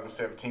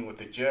 2017 with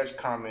the judge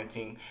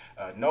commenting,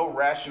 no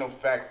rational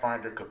fact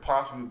finder could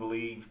possibly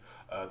believe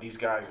these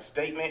guys'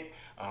 statement.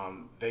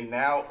 They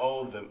now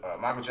owe the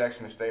Michael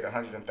Jackson estate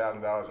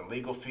 $100,000 in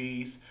legal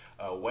fees.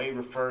 Wade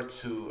referred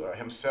to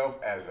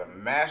himself as a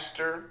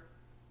master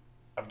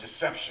of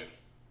deception.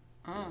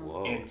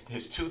 In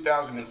his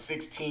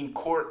 2016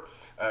 court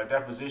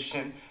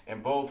deposition,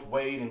 and both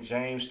Wade and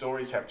James'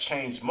 stories have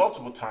changed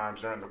multiple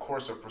times during the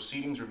course of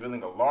proceedings,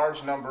 revealing a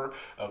large number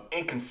of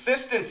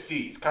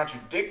inconsistencies,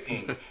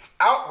 contradicting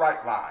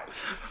outright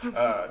lies.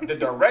 The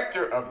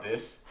director of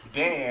this,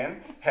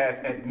 Dan, has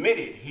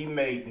admitted he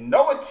made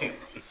no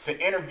attempt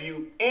to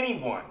interview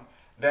anyone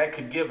that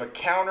could give a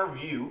counter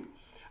view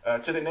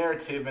to the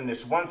narrative in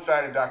this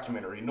one-sided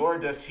documentary, nor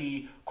does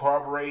he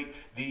corroborate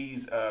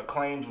these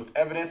claims with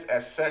evidence.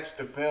 As such,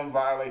 the film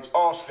violates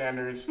all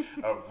standards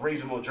of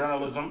reasonable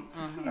journalism.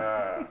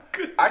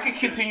 I could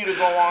continue to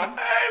go on,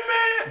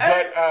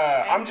 but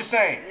I'm just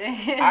saying,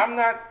 I'm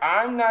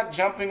not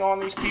jumping on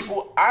these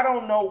people. I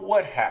don't know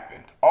what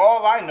happened.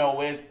 All I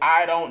know is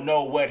I don't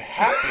know what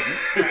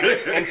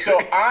happened, and so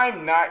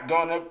I'm not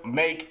gonna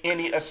make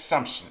any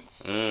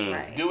assumptions.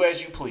 Right. Do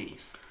as you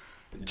please.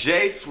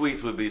 Jay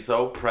Sweets would be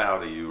so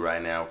proud of you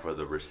right now for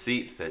the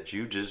receipts that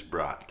you just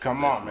brought.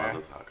 Come on,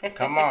 man.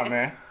 Come on,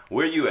 man.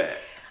 Where you at?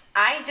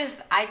 I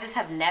just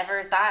have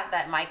never thought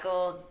that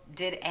Michael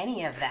did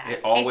any of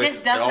that. It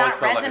just does not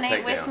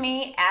resonate with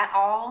me at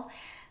all.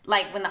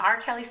 Like when the R.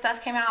 Kelly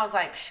stuff came out, I was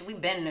like, we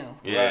been knew.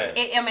 Yeah.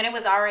 It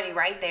was already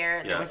right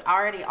there. There was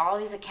already all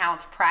these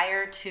accounts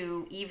prior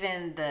to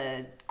even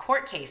the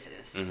court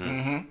cases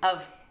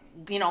of,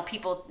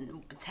 people,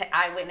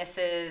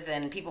 eyewitnesses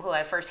and people who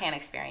had firsthand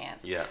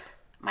experience. Yeah.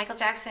 Michael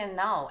Jackson,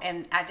 no.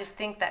 And I just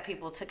think that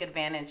people took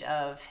advantage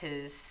of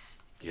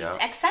he's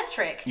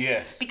eccentric.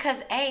 Yes.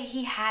 Because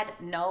he had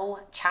no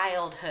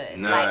childhood.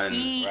 None.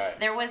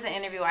 There was an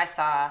interview I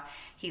saw.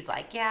 He's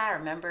like, I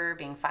remember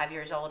being 5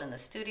 years old in the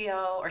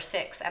studio, or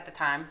 6 at the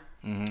time.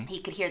 Mm-hmm. He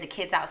could hear the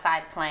kids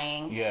outside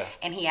playing. Yeah.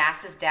 And he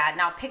asked his dad,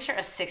 now picture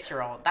a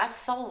 6-year-old. That's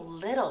so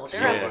little.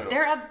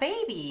 They're a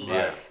baby.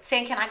 Right.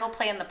 Saying, can I go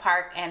play in the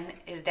park? And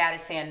his dad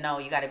is saying, no,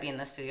 you got to be in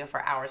the studio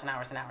for hours and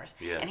hours and hours.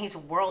 Yeah. And he's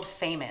world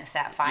famous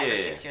at 5 or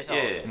 6 years old.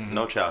 Yeah,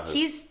 no childhood.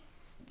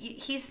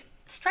 He's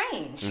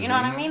strange. You know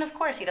what I mean? Of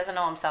course, he doesn't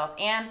know himself.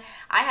 And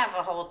I have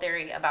a whole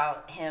theory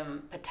about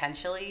him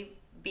potentially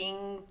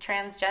being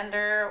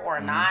transgender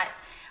or not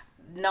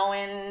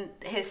knowing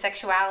his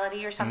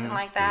sexuality or something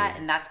like that.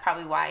 And that's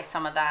probably why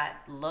some of that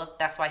look,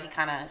 that's why he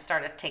kind of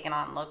started taking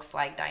on looks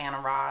like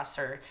Diana Ross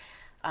or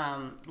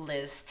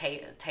Liz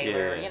Taylor,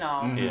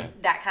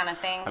 that kind of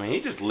thing. I mean, he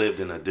just lived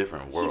in a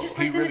different world. He just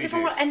lived in a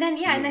different world. And then,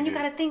 and then you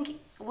got to think,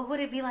 what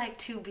would it be like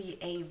to be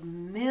a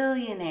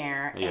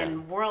millionaire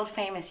and world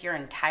famous your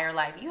entire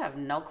life? You have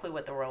no clue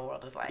what the real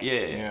world is like.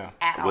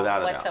 At all,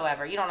 without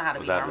whatsoever. You don't know how to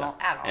be normal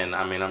at all. And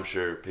I mean, I'm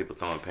sure people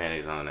throwing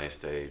panties on their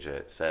stage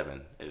at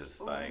 7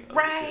 is like...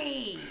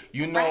 Right.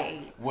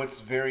 What's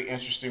very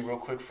interesting, real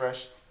quick,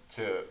 Fresh?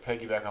 To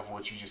piggyback off of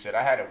what you just said,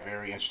 I had a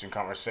very interesting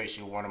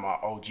conversation with one of my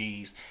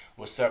OGs.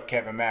 What's up,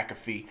 Kevin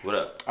McAfee? What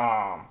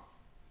up?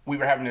 We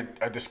were having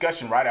a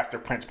discussion right after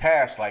Prince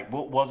passed. Like,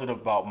 what was it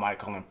about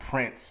Michael and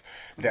Prince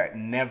that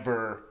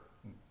never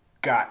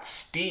got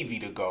Stevie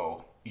to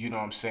go,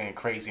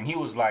 crazy? And he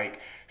was like,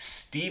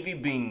 Stevie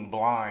being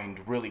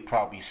blind really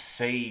probably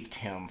saved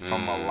him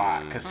from a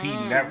lot because he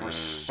never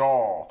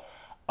saw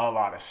a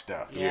lot of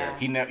stuff. Yeah.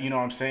 He you know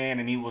what I'm saying?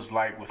 And he was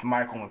like, with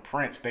Michael and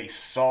Prince, they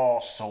saw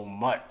so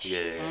much.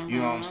 Yeah.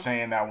 You know what I'm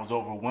saying? That was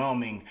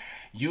overwhelming.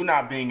 You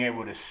not being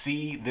able to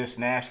see this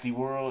nasty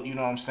world, you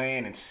know what I'm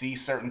saying, and see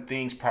certain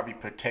things probably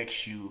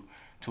protects you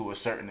to a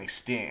certain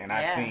extent. And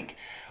I think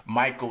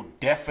Michael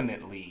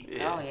definitely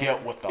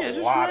dealt with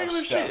a lot of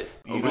stuff. Shit.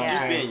 You know what I'm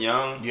saying? Being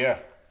young. Yeah.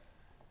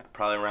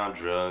 Probably around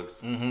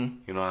drugs. Mm-hmm.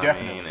 You know what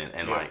I mean?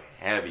 And like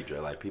heavy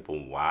drugs, like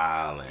people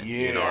wilding.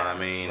 Yeah. You know what I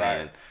mean?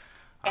 Right.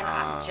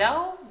 And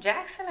Joe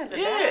Jackson is a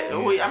dad.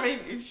 I mean,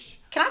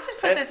 can I just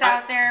put this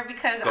out there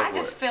because I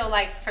just feel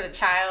like for the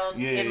child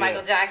in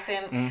Michael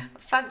Jackson,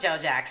 fuck Joe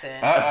Jackson.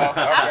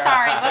 I'm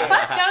sorry, but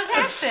fuck Joe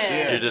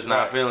Jackson. You're just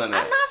not feeling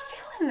that. I'm not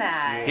feeling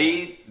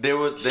that. There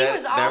was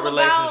that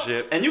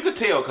relationship, and you could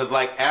tell because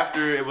like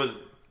after it was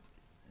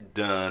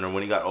done or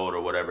when he got older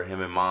or whatever,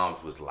 him and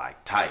Mom's was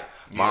like tight.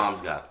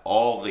 Mom's got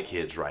all the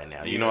kids right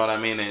now. You know what I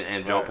mean?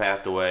 And Joe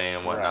passed away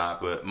and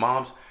whatnot, but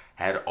Mom's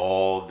had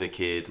all the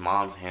kids.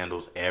 Mom's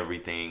handles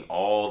everything.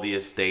 All the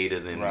estate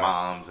is in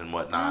Mom's and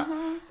whatnot.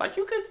 Like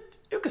you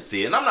could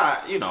see it. And I'm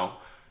not,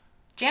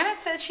 Janet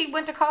says she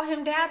went to call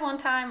him dad one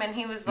time and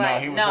he was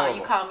like, no,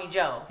 you call me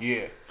Joe.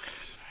 Yeah.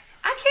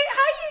 I can't. How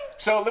you?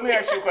 So let me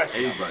ask you a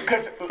question.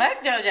 Because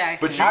fuck Joe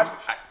Jackson. But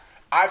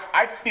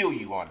I feel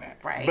you on that.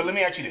 Right. But let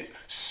me ask you this.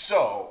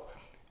 So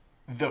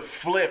the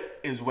flip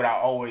is what I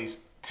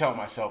always tell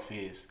myself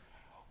is,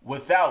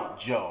 without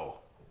Joe,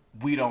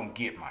 we don't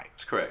get Mike.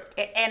 That's correct.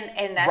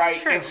 And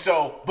that's true. And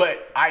so,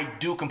 but I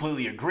do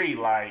completely agree.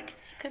 Like,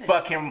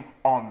 fuck him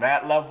on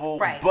that level.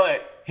 Right.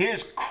 But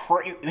his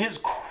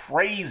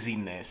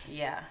craziness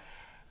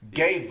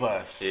gave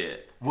us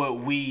what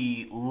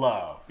we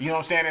love. You know what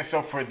I'm saying? And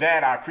so for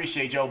that, I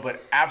appreciate Joe.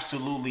 But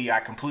absolutely, I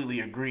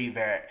completely agree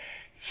that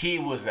he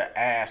was an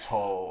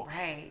asshole.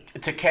 Right.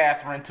 To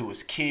Catherine, to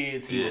his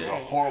kids. He was a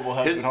horrible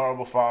husband,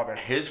 horrible father.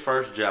 His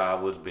first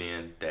job was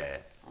being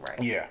dad.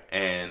 Right. Yeah.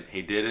 And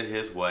he did it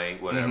his way,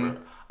 whatever.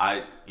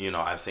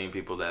 I've seen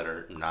people that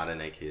are not in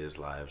their kids'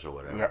 lives or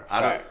whatever.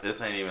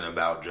 This ain't even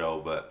about Joe,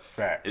 but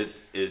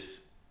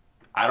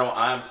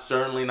I'm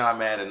certainly not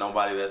mad at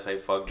nobody that say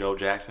fuck Joe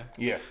Jackson.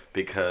 Yeah.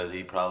 Because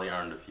he probably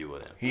earned a few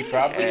of them. He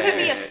probably could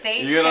be a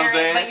stage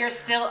parent, but you're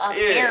still a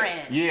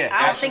parent. Yeah.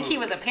 I don't think he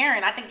was a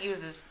parent. I think he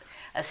was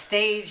a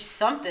stage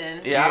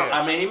something. Yeah.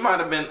 I mean, he might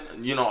have been,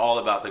 all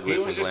about the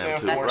glitz and glam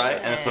too, right?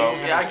 And so,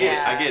 I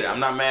get it. I'm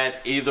not mad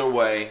either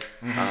way.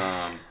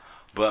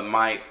 But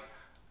Mike,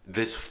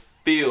 this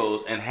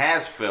feels and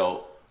has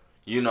felt,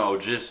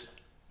 just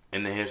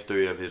in the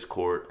history of his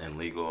court and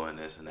legal and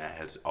this and that,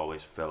 has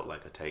always felt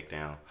like a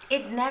takedown.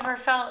 It never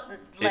felt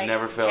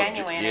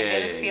genuine. It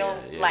didn't feel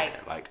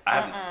like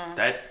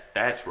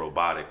that's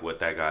robotic what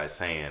that guy's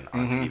saying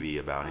on TV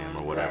about him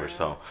or whatever.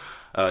 So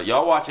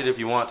y'all watch it if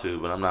you want to,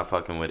 but I'm not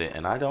fucking with it,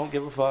 and I don't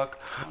give a fuck.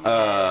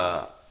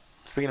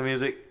 Speaking of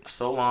music,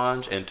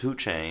 Solange and 2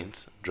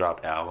 Chainz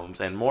dropped albums,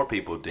 and more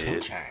people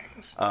did. 2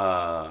 Chainz.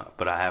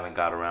 But I haven't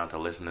got around to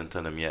listening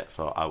to them yet,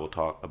 so I will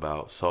talk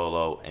about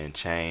Solo and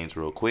Chainz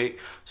real quick.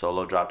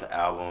 Solo dropped the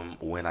album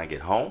When I Get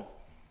Home.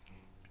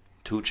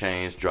 2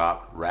 Chainz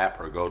dropped Rap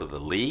or Go to the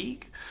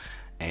League.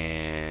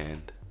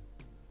 And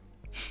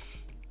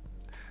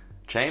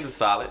Chainz is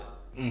solid.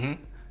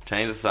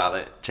 Chainz is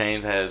solid.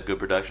 Chainz has good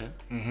production.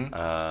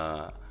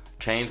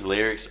 Chainz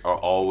lyrics are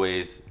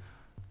always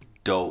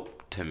dope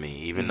to me,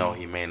 even though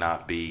he may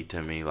not be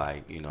to me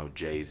like,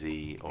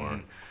 Jay-Z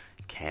or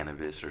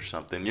Cannabis or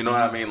something. You know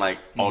what I mean? Like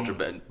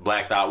Ultra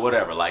Black Thought,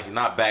 whatever. Like, he's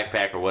not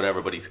Backpack or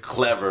whatever, but he's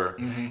clever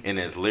in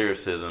his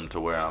lyricism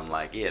to where I'm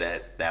like,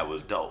 that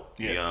was dope.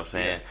 You know what I'm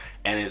saying?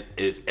 And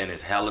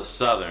it's hella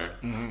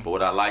Southern. But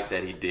what I like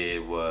that he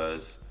did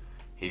was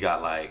he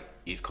got like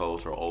East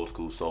Coast or old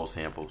school soul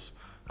samples.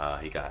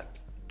 He got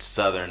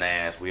Southern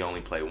ass. We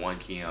only play one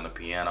key on the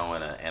piano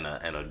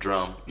and a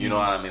drum. You know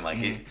what I mean?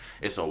 Like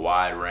it's a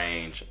wide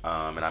range.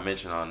 And I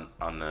mentioned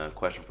on the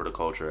Question for the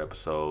Culture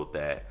episode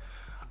that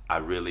I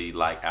really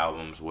like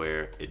albums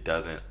where it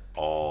doesn't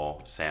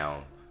all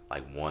sound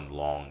like one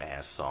long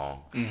ass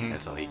song.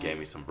 And so he gave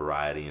me some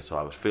variety, and so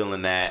I was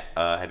feeling that.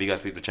 Have you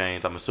guys peeped the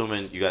Chainz? I'm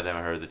assuming you guys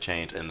haven't heard the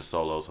Chainz and the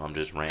Solo, so I'm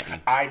just ranting.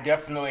 I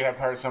definitely have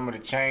heard some of the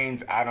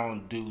Chainz. I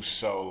don't do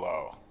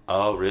Solo.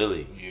 Oh,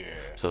 really? Yeah.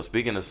 So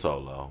speaking of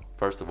Solo,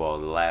 first of all,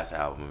 the last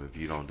album, if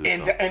you don't do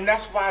Solo. And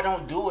that's why I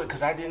don't do it,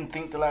 because I didn't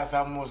think the last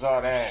album was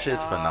all that.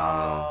 Shit's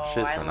phenomenal.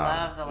 I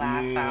love the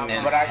last album.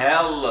 And but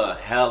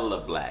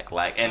hella black.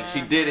 Like, and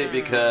she did it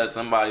because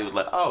somebody was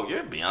like, oh,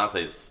 you're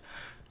Beyonce's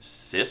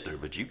sister,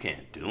 but you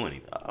can't do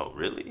anything. Oh,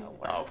 really?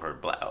 Oh, for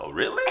black. Oh,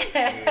 really?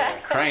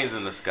 Cranes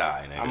in the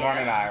sky, nigga. I'm on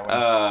an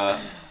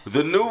island.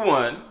 The new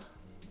one,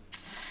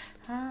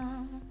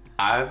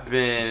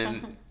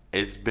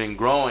 it's been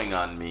growing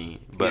on me,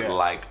 but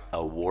like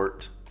a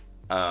wart.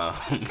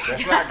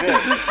 That's not good.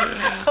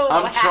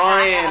 I'm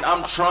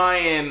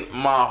trying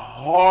my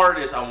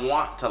hardest. I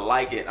want to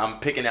like it. I'm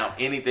picking out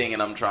anything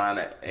and I'm trying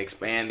to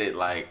expand it.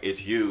 Like, it's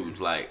huge.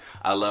 Like,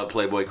 I love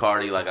Playboi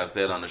Carti, like I've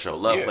said on the show.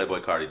 Love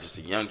Playboi Carti. Just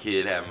a young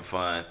kid having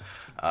fun,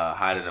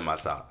 hiding in my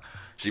sock.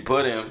 She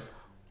put him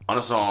on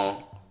a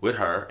song with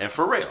her and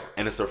Pharrell.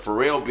 And it's a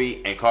Pharrell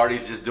beat and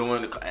Carti's just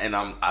doing it. And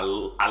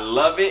I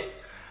love it.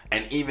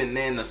 And even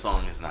then, the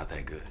song is not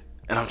that good.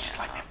 And I'm just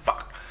like, man,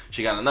 fuck.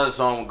 She got another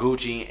song with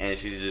Gucci, and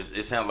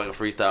it sounds like a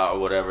freestyle or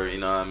whatever, you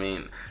know what I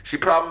mean? She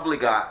probably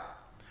got,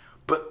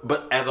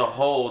 but as a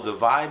whole, the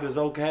vibe is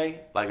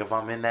okay. Like, if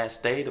I'm in that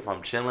state, if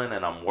I'm chilling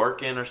and I'm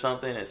working or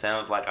something, it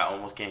sounds like I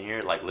almost can't hear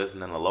it, like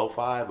listening to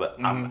lo-fi, but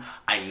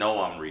I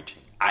know I'm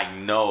reaching. I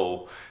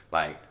know,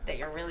 like, that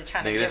you're really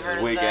trying to give her this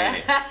is weak, ain't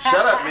it?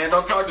 Shut up, man.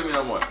 Don't talk to me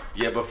no more.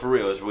 Yeah, but for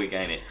real, it's weak,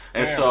 ain't it?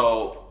 And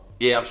so...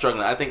 yeah, I'm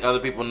struggling. I think other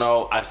people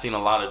know. I've seen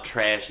a lot of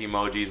trash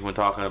emojis when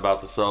talking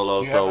about the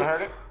Solo. You haven't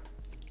heard it?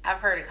 I've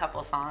heard a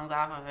couple songs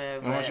off of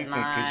it, but what you think?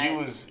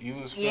 Because you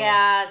was feeling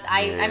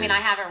I mean, I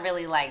haven't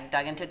really like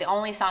dug into it. The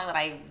only song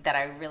that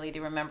I really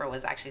do remember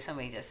was actually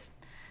somebody just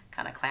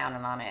kind of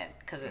clowning on it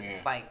because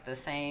it's like the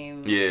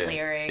same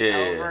lyric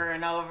over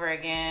and over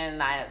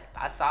again.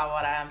 I saw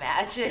what I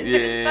imagined.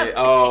 Yeah.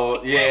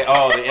 Oh,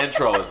 the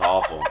intro is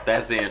awful.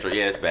 That's the intro.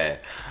 Yeah, it's bad.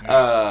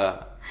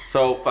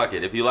 So, fuck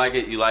it. If you like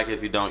it, you like it.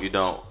 If you don't, you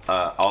don't.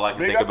 All I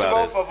can think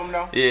about is... both of them,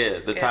 though. Yeah,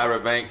 the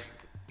Tyra Banks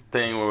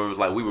thing where it was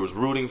like we was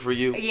rooting for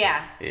you.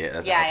 Yeah.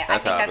 Yeah. I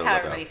think that's how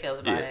everybody feels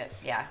about it.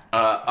 Yeah.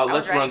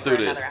 Let's run through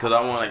this because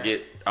I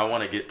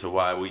want to get to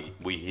why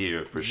we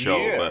here for sure.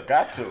 Yeah, but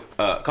got to.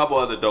 A couple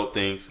other dope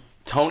things.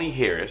 Tony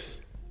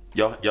Harris.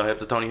 Y'all hip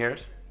to Tony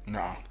Harris?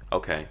 No.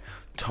 Okay.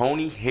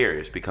 Tony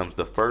Harris becomes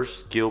the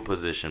first skill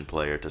position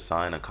player to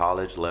sign a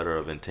college letter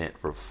of intent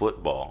for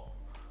football.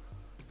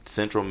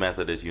 Central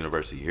Methodist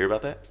University. You hear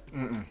about that?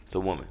 Mm-mm. It's a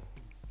woman.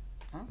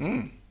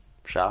 Huh?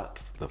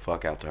 Shouts the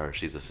fuck out to her.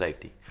 She's a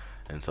safety.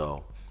 And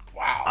so,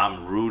 wow,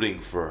 I'm rooting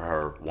for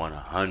her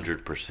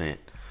 100%.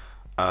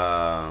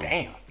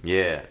 Damn.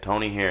 Yeah,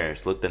 Tony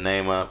Harris. Look the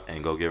name up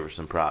and go give her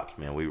some props,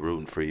 man. We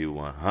rooting for you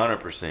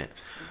 100%.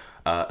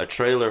 A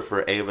trailer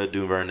for Ava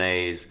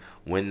DuVernay's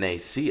When They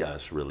See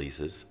Us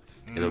releases.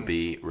 It'll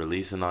be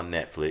releasing on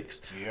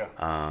Netflix.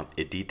 Yeah.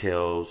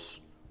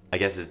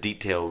 It's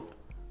detailed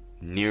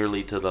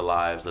nearly to the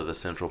lives of the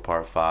Central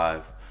Park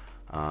Five,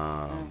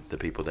 the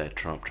people that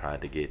Trump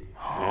tried to get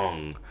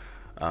hung.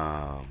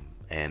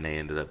 And they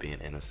ended up being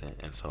innocent.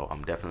 And so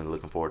I'm definitely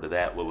looking forward to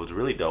that. What was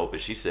really dope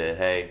is she said,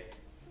 hey,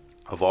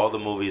 of all the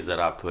movies that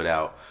I've put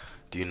out,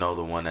 do you know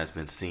the one that's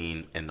been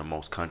seen in the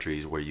most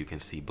countries where you can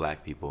see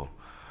black people?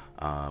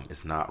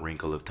 It's not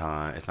Wrinkle in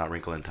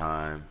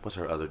Time. What's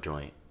her other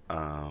joint?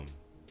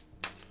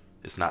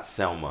 It's not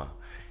Selma.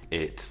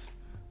 It's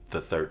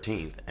the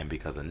 13th. And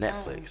because of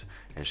Netflix.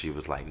 And she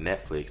was like,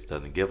 Netflix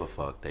doesn't give a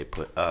fuck. They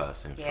put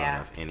us in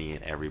front of any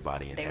and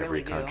everybody in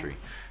every country.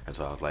 And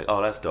so I was like,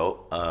 oh, that's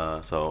dope.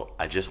 So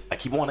I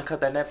keep wanting to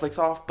cut that Netflix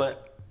off,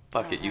 but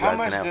fuck it. You guys can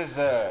have. How much does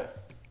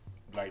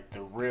like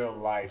the real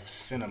life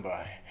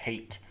cinema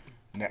hate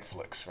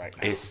Netflix right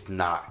now? It's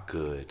not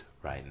good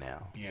right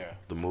now. Yeah.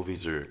 The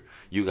movies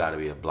you got to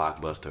be a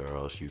blockbuster or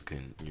else you're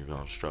going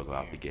to struggle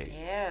out the gate.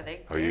 Yeah,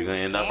 or you're going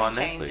to end up on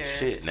Netflix.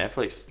 Shit,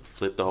 Netflix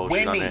flipped the whole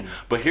shit on that.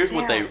 But here's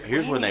when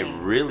they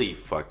really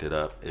fucked it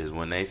up is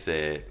when they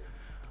said,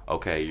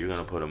 okay, you're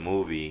going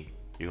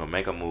to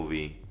make a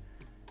movie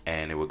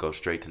and it would go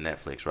straight to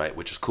Netflix, right?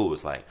 Which is cool.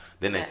 It's like,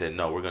 then they said,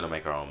 no, we're going to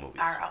make our own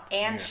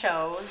movies.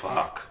 Shows.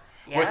 Fuck.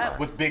 Yeah.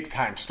 With big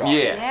time stars.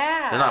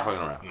 Yeah. They're not fucking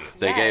around. Yeah.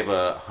 They gave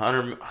a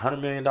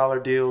 $100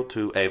 million deal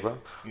to Ava,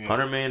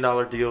 $100 million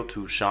deal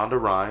to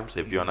Shonda Rhimes,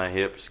 if you're not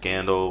hip,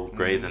 Scandal,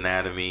 Grey's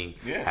Anatomy,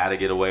 How to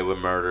Get Away with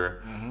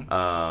Murder.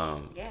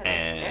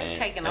 They're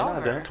taking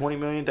over. Done 20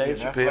 million, Dave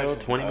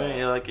Chappelle, 20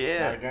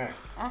 million,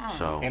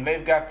 So and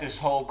they've got this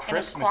whole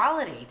Christmas and it's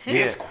quality too.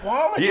 It's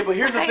quality. Yeah, but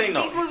here's the thing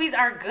though. These movies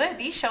are good.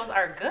 These shows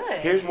are good.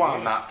 Here's why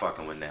I'm not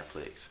fucking with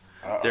Netflix.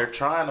 They're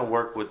trying to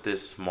work with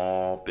this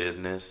small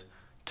business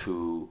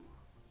to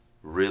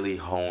really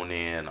hone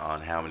in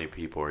on how many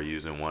people are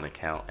using one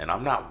account, and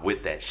I'm not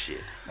with that shit.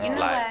 You know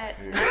what?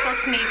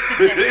 Netflix needs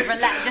to just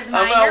relax. Just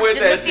mind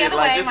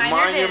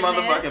mind your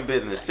motherfucking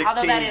business.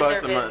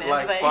 $16 a month.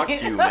 Like, fuck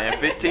you, man.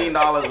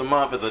 $15 a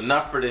month is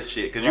enough for this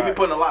shit, because you be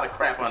putting a lot of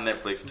crap on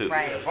Netflix too.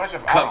 Right.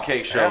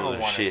 Cupcake shows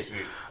and shit.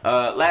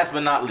 Last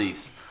but not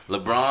least,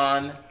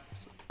 LeBron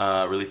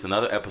released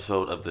another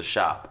episode of The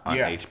Shop on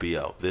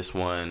HBO. This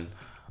one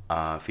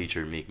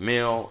featured Meek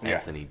Mill,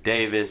 Anthony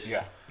Davis.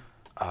 Yeah.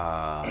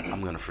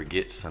 I'm gonna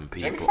forget some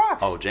people. Jamie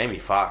Foxx. Oh, Jamie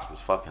Foxx was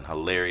fucking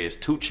hilarious.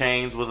 2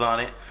 Chainz was on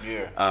it.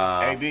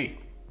 Yeah. AB.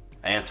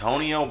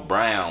 Antonio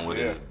Brown with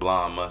his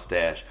blonde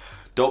mustache.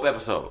 Dope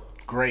episode.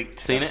 Great.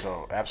 Seen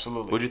episode. It?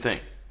 Absolutely. What'd you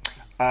think?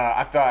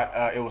 I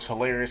thought it was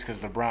hilarious because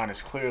LeBron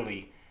is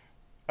clearly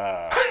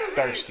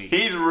thirsty.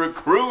 He's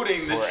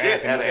recruiting the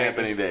shit out of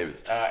Anthony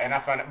Davis. And I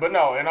found it, but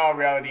no, in all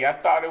reality, I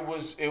thought it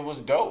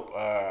was dope.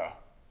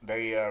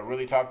 They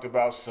really talked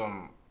about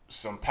some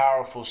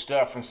powerful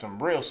stuff and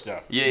some real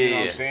stuff. You know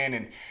what I'm saying?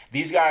 And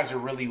these guys are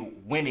really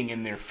winning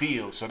in their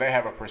field, so they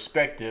have a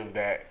perspective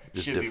that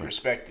should be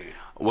respected.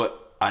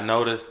 What I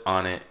noticed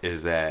on it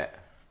is that,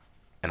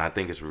 and I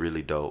think it's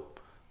really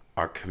dope,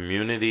 our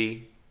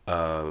community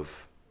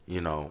of,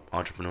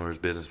 entrepreneurs,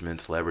 businessmen,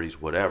 celebrities,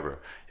 whatever,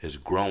 is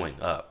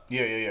growing up.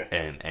 Yeah.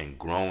 And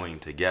growing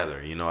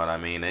together, you know what I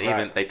mean? And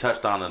even, they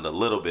touched on it a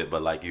little bit,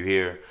 but like you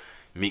hear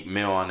Meek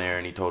Mill on there,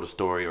 and he told a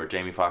story, or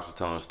Jamie Foxx was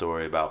telling a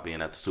story about being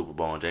at the Super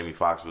Bowl, and Jamie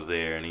Foxx was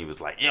there, and he was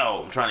like,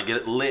 yo, I'm trying to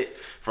get it lit in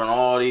front of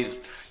all these,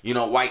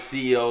 white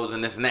CEOs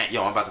and this and that.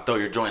 Yo, I'm about to throw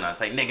your joint on. I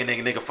say,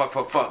 nigga,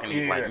 fuck. And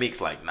he's like, Meek's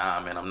like,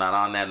 nah, man, I'm not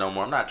on that no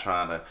more. I'm not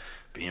trying to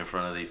be in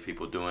front of these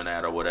people doing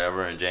that or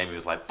whatever. And Jamie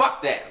was like,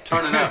 fuck that,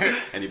 turn it up.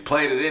 And he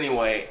played it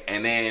anyway.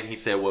 And then he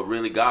said what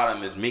really got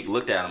him is Meek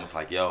looked at him and was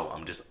like, yo,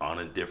 I'm just on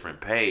a different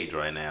page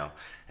right now.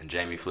 And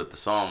Jamie flipped the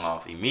song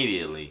off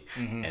immediately.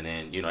 Mm-hmm. And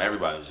then,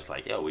 everybody was just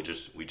like, yo, we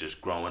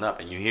just growing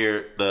up. And you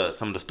hear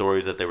some of the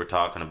stories that they were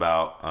talking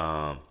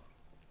about,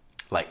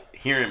 like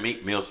hearing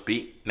Meek Mill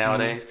speak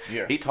nowadays. Mm-hmm.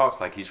 Yeah. He talks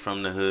like he's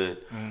from the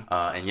hood. Mm-hmm.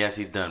 And yes,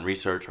 he's done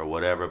research or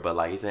whatever, but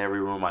like he said, every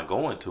room I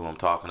go into, I'm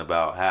talking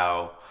about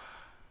how,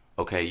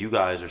 okay, you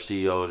guys are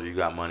CEOs or you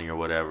got money or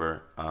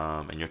whatever,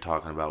 and you're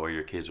talking about where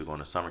your kids are going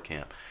to summer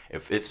camp.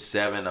 If it's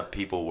 7 of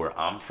people where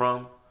I'm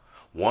from,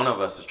 one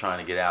of us is trying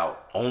to get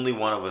out. Only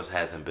one of us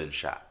hasn't been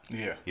shot.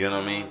 Yeah. You know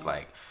what I mean?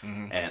 Like,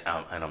 and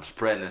I'm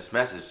spreading this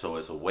message so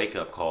it's a wake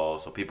up call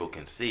so people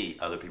can see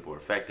other people are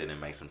affected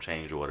and make some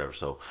change or whatever.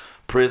 So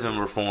prison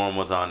reform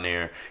was on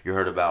there. You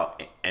heard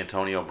about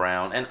Antonio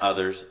Brown and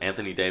others,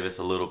 Anthony Davis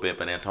a little bit,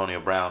 but Antonio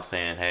Brown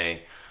saying,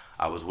 hey,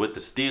 I was with the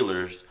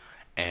Steelers,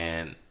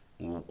 and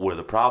where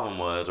the problem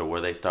was, or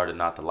where they started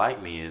not to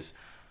like me, is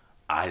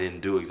I didn't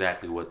do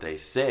exactly what they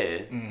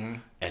said,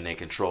 and they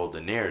controlled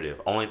the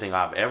narrative. Only thing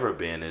I've ever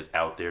been is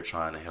out there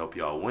trying to help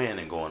y'all win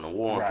and go into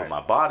war and put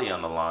my body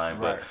on the line.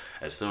 But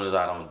as soon as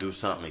I don't do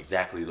something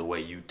exactly the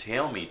way you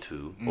tell me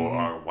to, or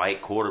our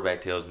white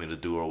quarterback tells me to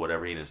do, or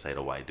whatever, he didn't say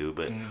the white dude,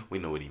 but we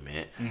know what he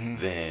meant,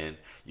 then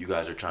you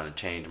guys are trying to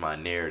change my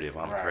narrative.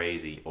 I'm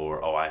crazy.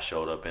 Or, oh, I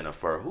showed up in a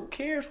fur. Who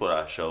cares what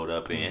I showed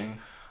up in?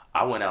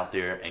 I went out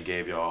there and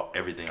gave y'all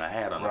everything I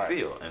had on the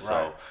field. And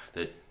so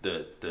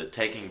the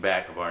taking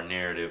back of our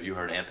narrative, you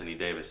heard Anthony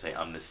Davis say,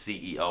 I'm the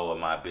CEO of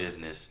my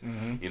business.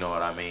 You know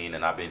what I mean?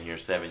 And I've been here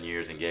 7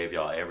 years and gave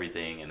y'all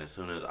everything. And as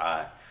soon as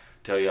I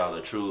tell y'all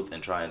the truth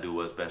and try and do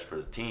what's best for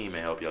the team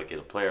and help y'all get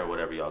a player or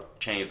whatever, y'all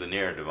change the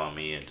narrative on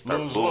me and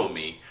start booing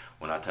me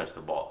when I touch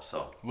the ball.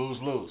 So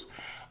lose.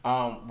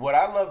 What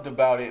I loved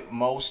about it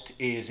most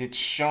is it's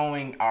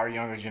showing our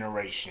younger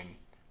generation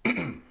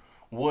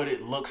what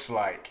it looks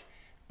like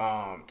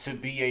to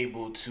be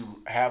able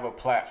to have a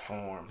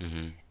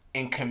platform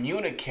and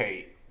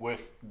communicate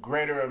with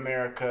greater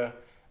America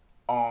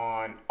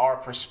on our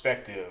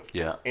perspective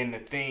and the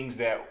things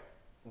that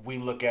we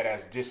look at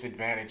as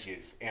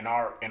disadvantages in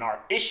our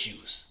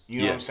issues.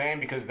 You know what I'm saying?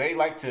 Because they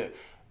like to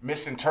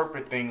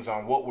misinterpret things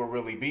on what we're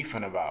really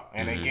beefing about,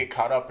 and they get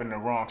caught up in the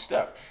wrong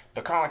stuff.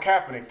 The Colin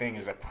Kaepernick thing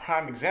is a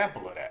prime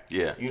example of that.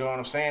 Yeah. You know what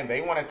I'm saying?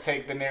 They want to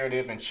take the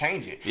narrative and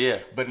change it. Yeah.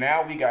 But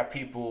now we got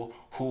people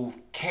who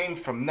came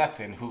from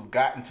nothing, who've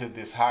gotten to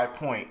this high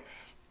point,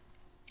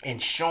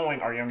 and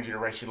showing our younger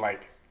generation,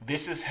 like,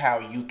 this is how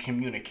you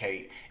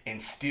communicate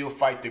and still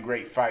fight the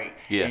great fight,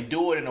 and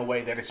do it in a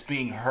way that it's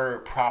being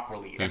heard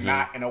properly, and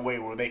not in a way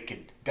where they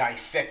could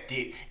dissect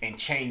it and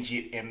change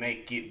it and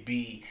make it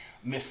be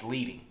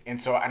misleading. And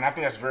I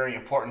think that's very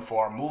important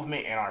for our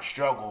movement and our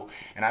struggle,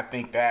 and I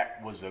think that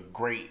was a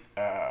great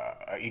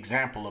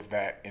example of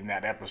that in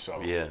that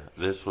episode. Yeah,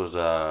 this was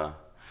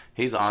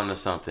he's on to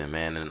something,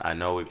 man. And I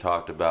know we've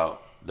talked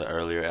about the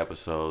earlier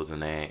episodes,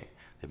 and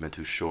they've been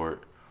too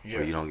short,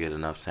 where you don't get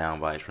enough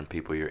sound bites from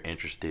people you're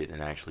interested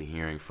in actually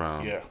hearing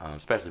from,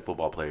 especially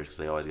football players, because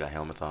they always got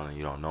helmets on and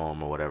you don't know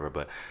them or whatever.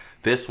 But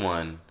this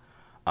one,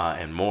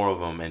 and more of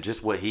them, and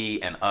just what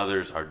he and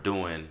others are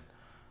doing,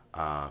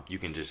 you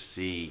can just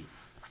see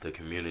the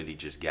community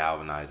just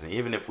galvanizing.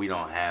 Even if we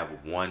don't have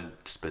one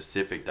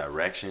specific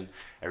direction,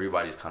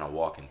 everybody's kind of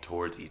walking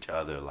towards each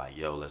other like,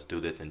 yo, let's do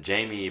this. And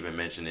Jamie even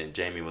mentioned it.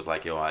 Jamie was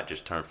like, yo, I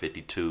just turned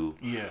 52.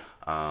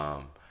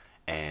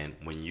 And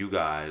when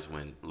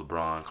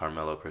LeBron,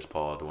 Carmelo, Chris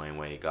Paul, Dwayne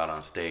Wade got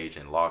on stage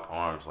and locked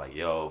arms, like,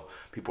 yo,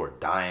 people are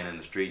dying in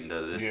the street and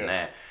this and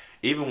that.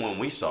 Even when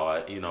we saw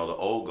it, the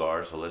old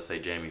guard, so let's say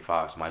Jamie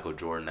Foxx, Michael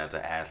Jordan as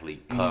an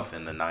athlete, Puff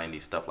in the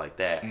 90s, stuff like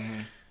that.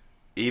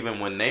 Even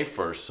when they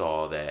first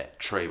saw that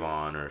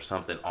Trayvon or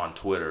something on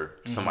Twitter,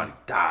 somebody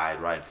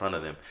died right in front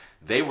of them,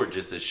 they were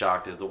just as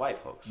shocked as the white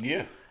folks.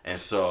 Yeah.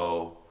 And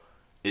so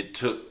it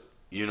took,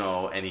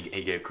 and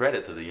he gave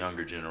credit to the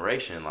younger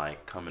generation,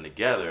 like, coming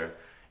together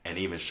and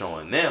even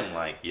showing them,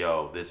 like,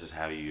 yo, this is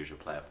how you use your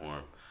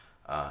platform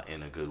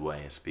in a good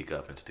way and speak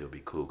up and still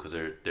be cool. Because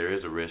there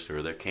is a risk,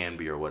 or there can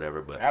be, or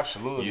whatever. But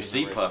absolutely, you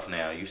see Puff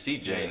now, you see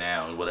Jay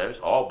now, and whatever.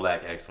 It's all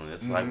black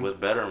excellence. It's like what's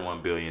better than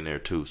 $1 billionaire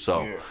too.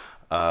 So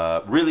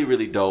really,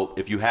 really dope.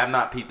 If you have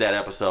not peeped that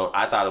episode,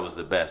 I thought it was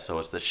the best. So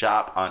it's The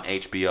Shop on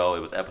HBO.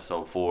 It was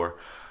episode 4.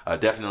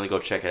 Definitely go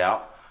check it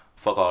out.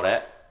 Fuck all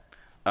that.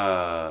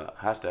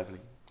 Hi, Stephanie.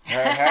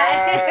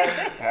 Hey.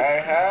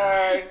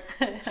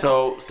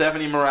 So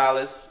Stephanie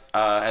Morales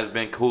has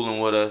been cooling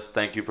with us.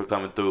 Thank you for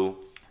coming through.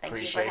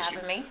 Appreciate you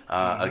for having me.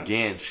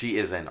 Again, she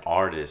is an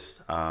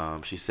artist.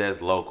 She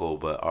says local,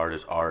 but art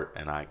is art,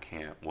 and I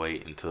can't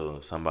wait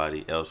until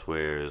somebody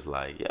elsewhere is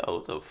like, yo,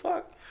 what the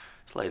fuck?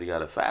 This lady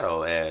got a fat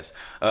old ass.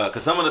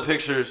 Because some of the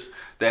pictures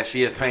that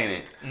she has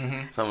painted,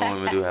 some of the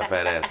women do have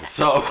fat asses.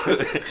 So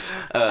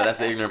that's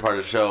the ignorant part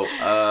of the show.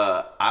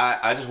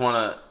 I just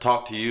want to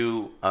talk to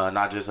you,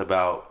 not just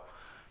about,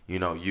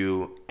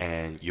 you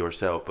and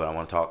yourself, but I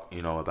want to talk,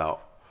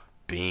 about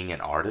being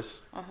an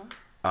artist.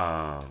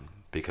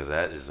 Because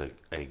that is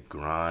a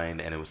grind.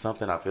 And it was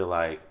something I feel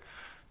like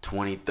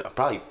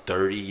probably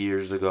 30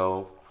 years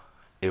ago,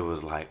 it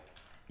was like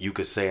you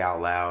could say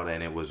out loud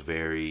and it was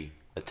very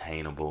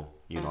attainable.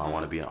 I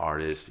want to be an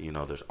artist.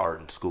 There's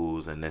art in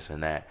schools and this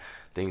and that.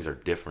 Things are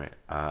different.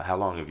 How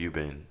long have you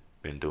been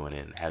doing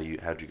it? And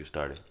how'd you get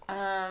started?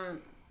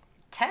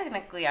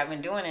 Technically, I've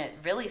been doing it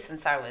really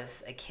since I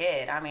was a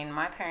kid. I mean,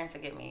 my parents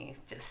would get me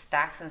just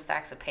stacks and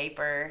stacks of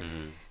paper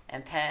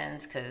and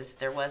pens because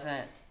there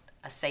wasn't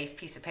a safe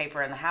piece of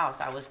paper in the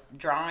house. I was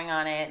drawing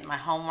on it. My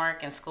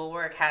homework and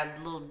schoolwork had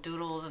little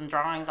doodles and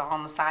drawings all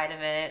on the side of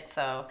it.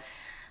 So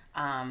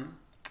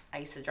I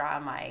used to draw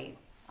on my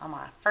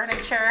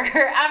furniture.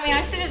 I mean,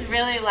 I should just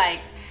really like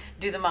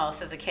do the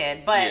most as a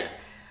kid. But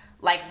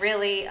like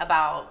really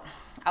about,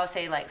 I would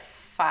say like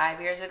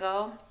 5 years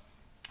ago,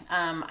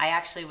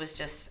 I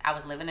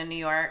was living in New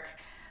York.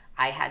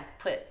 I had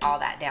put all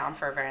that down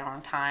for a very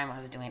long time. I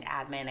was doing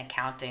admin,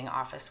 accounting,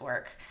 office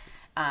work.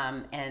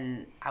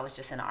 And I was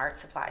just in an art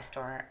supply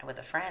store with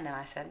a friend, and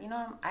I said,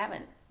 I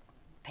haven't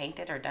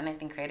painted or done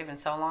anything creative in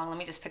so long. Let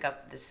me just pick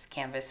up this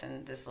canvas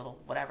and this little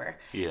whatever.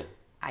 Yeah.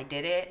 I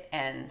did it,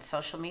 and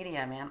social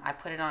media, man. I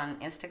put it on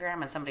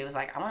Instagram, and somebody was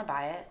like, I want to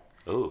buy it.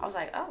 Ooh. I was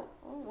like, oh,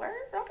 word?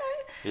 Okay.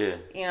 Yeah.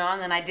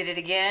 And then I did it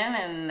again,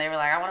 and they were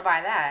like, I want to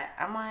buy that.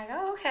 I'm like,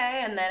 oh,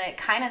 okay. And then it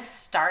kind of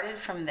started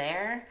from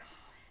there.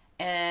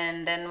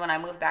 And then when I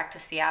moved back to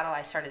Seattle,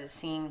 I started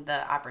seeing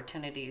the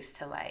opportunities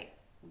to like,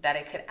 that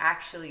it could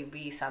actually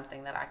be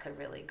something that I could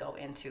really go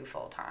into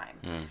full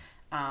time.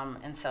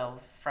 And so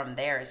from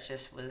there,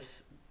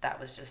 that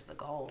was just the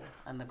goal,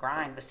 and the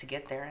grind was to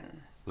get there.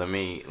 And let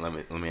me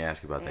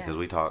ask you about that, because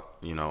we talk,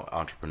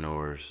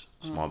 entrepreneurs,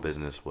 small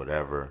business,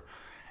 whatever,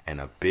 and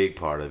a big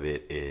part of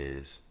it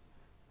is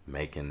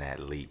making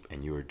that leap.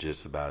 And you were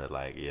just about it,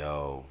 like,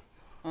 yo.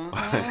 I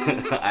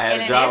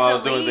had a job, I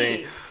was doing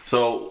things.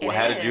 So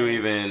how did you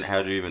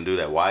even do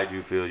that? Why did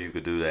you feel you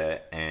could do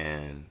that,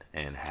 and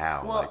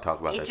how? Well, like,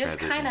 talk about that just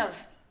transition. kind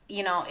of,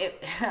 it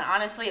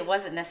honestly, it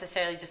wasn't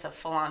necessarily just a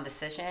full-on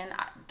decision.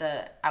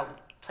 The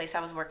place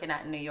I was working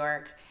at in New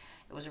York,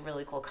 it was a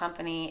really cool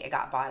company. It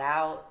got bought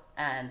out,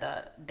 and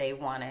they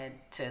wanted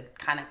to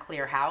kind of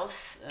clear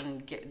house,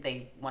 and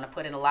they want to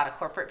put in a lot of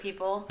corporate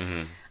people.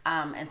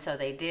 And so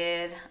they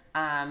did.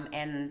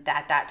 And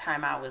at that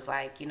time I was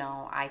like,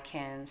 I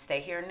can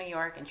stay here in New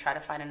York and try to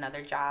find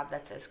another job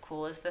that's as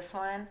cool as this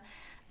one,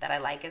 that I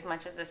like as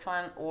much as this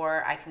one,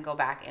 or I can go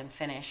back and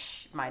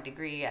finish my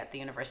degree at the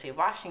University of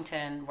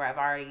Washington, where I've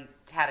already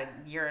had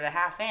a year and a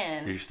half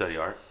in. Did you study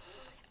art?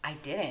 I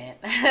didn't.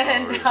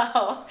 Oh, really?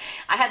 No.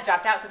 I had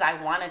dropped out because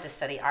I wanted to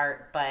study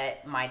art,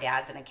 but my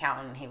dad's an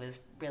accountant, and he was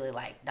really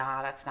like,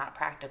 nah, that's not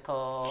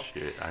practical.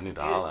 Shit, I need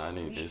to holler. I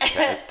need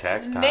it's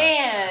tax time.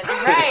 Man,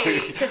 right.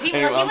 Because he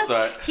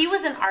sorry.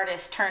 was an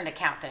artist turned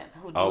accountant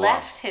who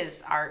left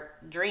his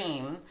art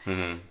dream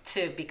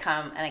to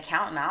become an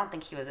accountant. I don't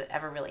think he was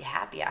ever really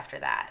happy after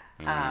that.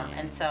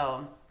 And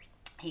so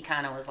he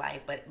kind of was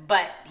like,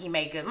 but he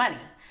made good money.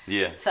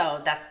 Yeah.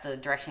 So that's the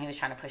direction he was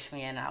trying to push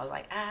me in. And I was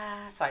like,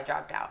 so I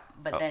dropped out.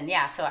 But then,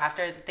 so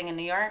after the thing in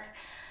New York,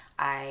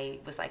 I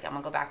was like, I'm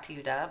going to go back to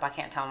UW. I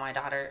can't tell my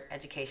daughter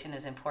education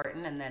is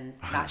important and then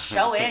not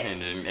show it.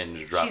 and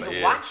just drop She's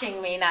it,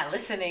 watching me, not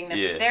listening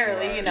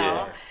necessarily,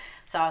 Yeah.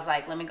 So I was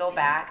like, let me go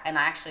back. And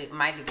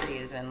my degree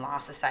is in law,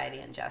 society,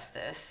 and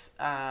justice.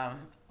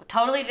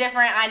 Totally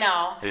different, I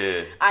know.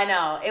 Yeah. I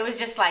know. It was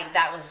just like,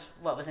 that was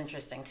what was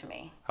interesting to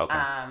me. Okay.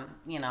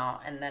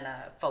 And then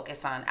a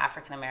focus on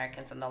African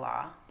Americans in the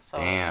law. So,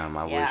 damn,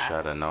 I wish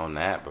I'd have known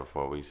that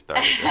before we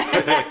started.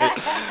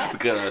 We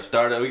could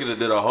have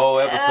did a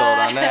whole episode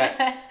on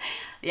that.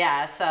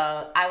 Yeah,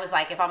 so I was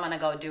like, if I'm going to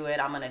go do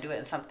it, I'm going to do it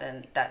in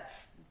something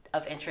that's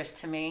of interest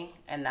to me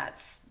and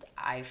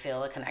I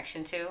feel a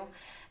connection to.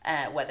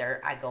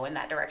 Whether I go in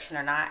that direction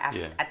or not.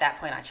 At that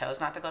point, I chose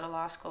not to go to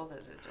law school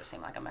because it just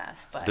seemed like a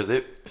mess. But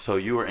so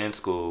you were in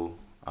school,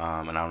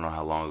 and I don't know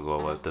how long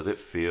ago it was. Does it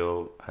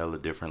feel hella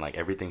different? Like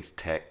everything's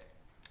tech,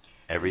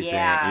 everything.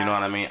 Yeah. You know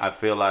what I mean? I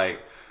feel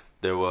like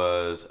there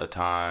was a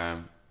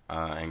time,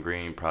 and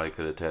Green probably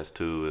could attest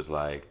to, is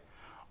like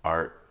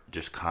art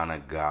just kind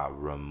of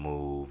got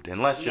removed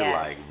unless you're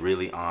like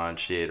really on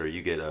shit or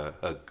you get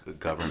a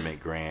government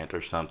grant or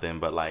something.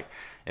 But like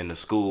in the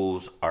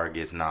schools, art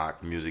gets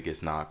knocked, music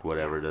gets knocked,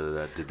 whatever.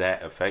 Did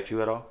that affect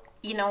you at all?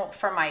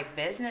 For my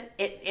business,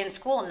 in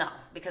school, no,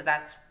 because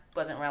that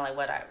wasn't really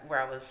where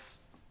I was,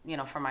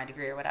 for my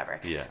degree or whatever.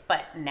 Yeah.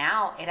 But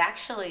now it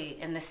actually,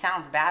 and this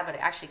sounds bad, but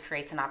it actually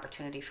creates an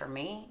opportunity for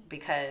me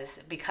because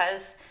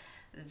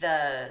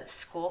the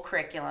school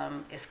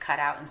curriculum is cut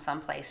out in some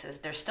places.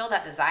 There's still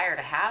that desire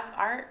to have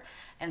art.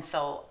 And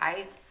so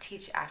I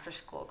teach after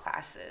school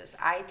classes.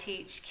 I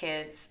teach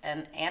kids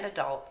and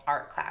adult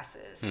art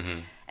classes.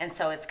 And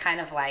so it's kind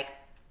of like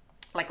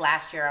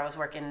last year I was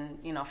working,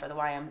 for the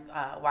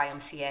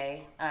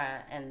YMCA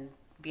and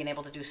being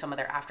able to do some of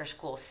their after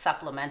school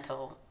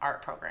supplemental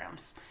art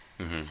programs.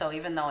 So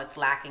even though it's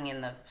lacking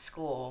in the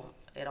school,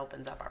 it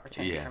opens up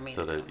opportunity for me.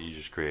 So that you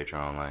just create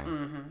your own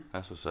lane.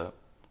 That's what's up.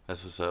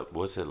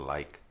 What's it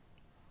like?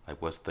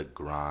 Like, what's the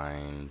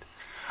grind?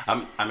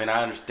 I mean,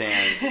 I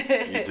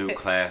understand you do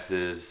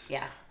classes.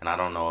 Yeah. And I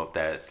don't know if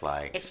that's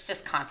like... It's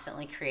just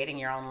constantly creating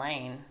your own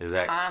lane.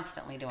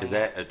 Constantly doing it. Is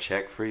that a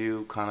check for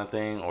you kind of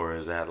thing? Or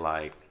is that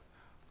like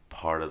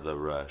part of the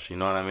rush? You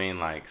know what I mean?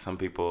 Like some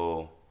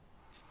people...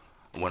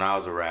 When I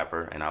was a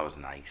rapper and I was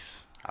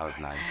nice. I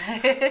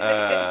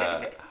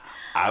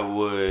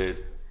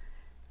would...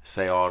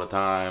 say all the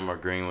time, or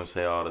Green would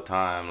say all the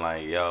time,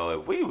 like, yo,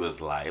 if we had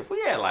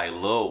like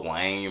Lil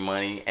Wayne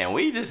money and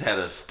we just had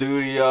a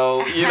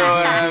studio, you know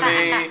what I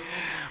mean?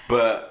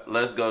 But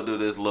let's go do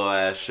this little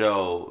ass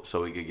show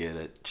so we could get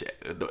a check.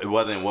 It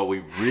wasn't what we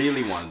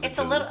really wanted to do. It's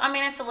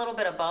a little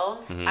bit of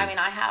both. Mm-hmm. I mean,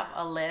 I have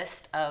a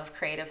list of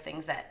creative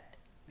things that,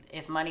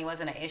 if money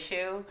wasn't an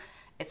issue,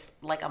 it's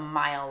like a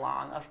mile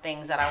long of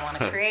things that I want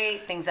to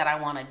create, things that I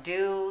want to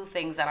do,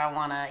 things that I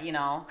want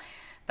to,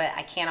 but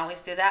I can't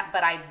always do that.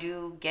 But I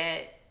do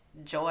get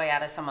joy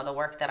out of some of the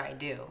work that I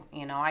do.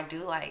 I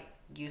do like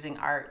using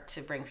art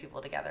to bring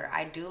people together.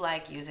 I do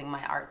like using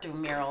my art through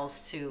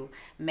murals to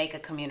make a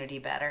community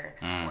better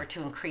or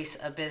to increase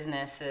a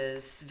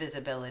business's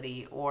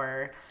visibility,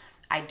 or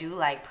I do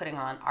like putting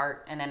on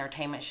art and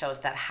entertainment shows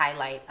that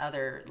highlight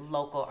other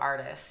local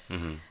artists,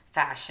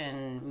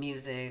 fashion,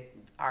 music,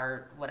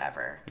 art,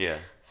 whatever. Yeah.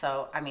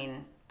 So, I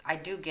mean, I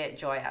do get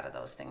joy out of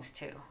those things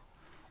too.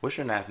 What's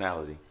your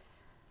nationality?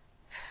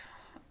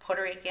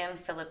 Puerto Rican,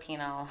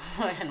 Filipino,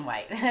 and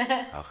white.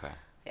 Okay.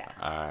 Yeah.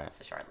 All right. It's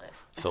a short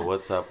list. So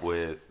what's up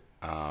with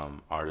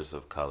artists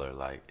of color?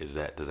 Like, does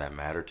that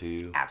matter to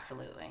you?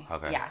 Absolutely.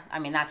 Okay. Yeah. I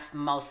mean, that's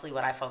mostly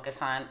what I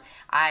focus on.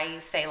 I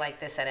say like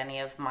this at any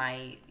of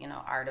my,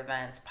 art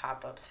events,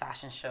 pop-ups,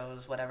 fashion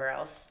shows, whatever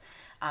else,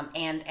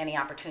 and any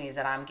opportunities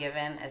that I'm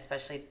given,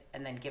 especially,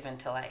 and then given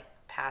to like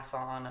pass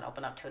on and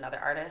open up to another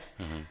artist.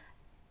 Mm-hmm.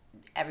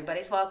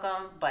 Everybody's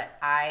welcome, but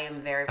I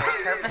am very,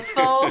 very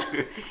purposeful.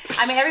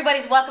 I mean,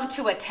 everybody's welcome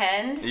to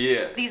attend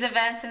these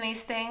events and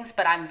these things,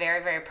 but I'm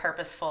very, very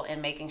purposeful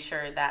in making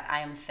sure that I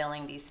am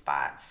filling these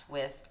spots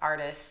with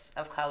artists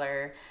of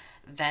color,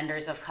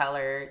 vendors of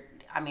color.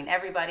 I mean,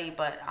 everybody,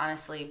 but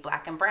honestly,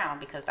 Black and brown,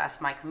 because that's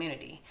my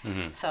community.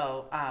 Mm-hmm.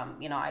 So,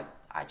 I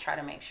try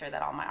to make sure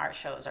that all my art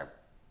shows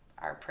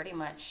are pretty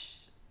much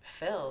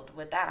filled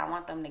with that. I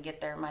want them to get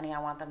their money. I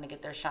want them to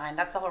get their shine.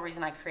 That's the whole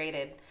reason I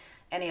created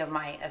any of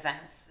my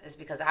events, is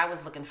because I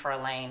was looking for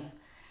a lane,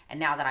 and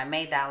now that I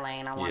made that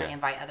lane, I want to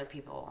invite other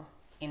people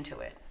into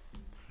it.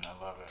 I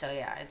love it. So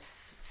yeah,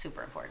 it's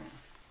super important.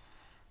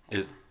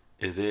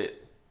 Is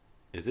it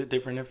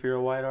different if you're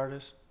a white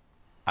artist?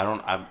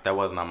 That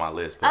wasn't on my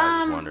list, but I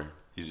just wonder.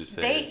 You just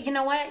said you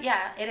know what?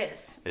 Yeah, it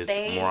is.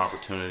 It's more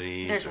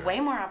opportunities. There's way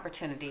more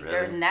opportunity. Really?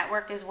 Their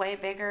network is way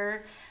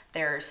bigger.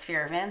 Their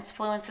sphere of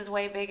influence is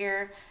way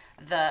bigger.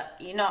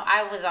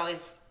 I was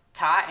always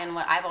taught, and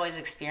what I've always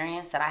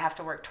experienced, that I have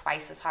to work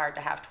twice as hard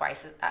to have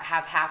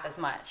half as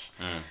much.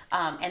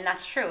 And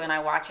that's true, and I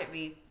watch it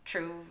be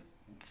true,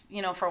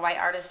 for white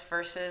artists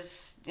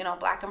versus,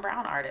 Black and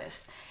brown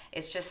artists.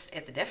 It's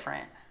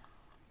different.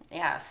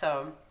 Yeah,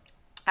 so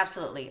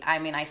absolutely. I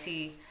mean, I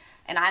see,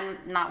 and I'm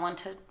not one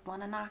to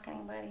want to knock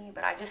anybody,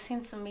 but I just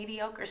seen some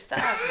mediocre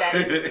stuff that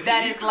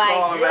is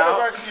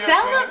like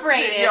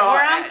celebrated.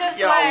 Where I'm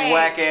just like,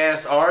 whack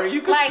ass art.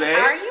 You can say it.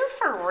 Are you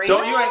for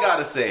real? You ain't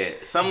gotta say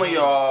it. Some of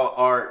y'all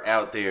art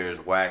out there is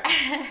whack.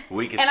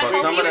 Weak as fuck.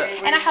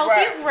 And I hope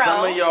you grow.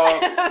 Some of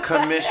y'all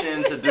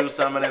commissioned to do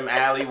some of them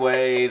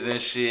alleyways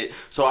and shit.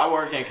 So I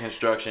work in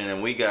construction,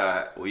 and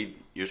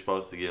you're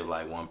supposed to give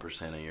like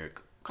 1% of your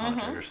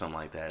contract or something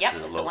like that to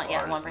the local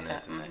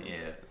artists. 1%.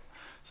 Yeah.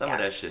 Some of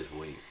that shit's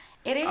weak.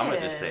 It is. I'm gonna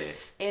just say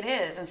it. It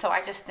is, and so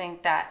I just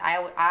think that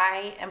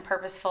I am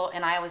purposeful,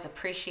 and I always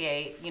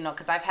appreciate,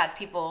 because I've had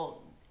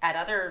people at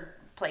other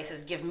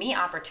places give me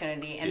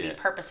opportunity and be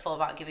purposeful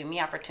about giving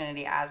me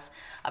opportunity as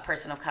a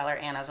person of color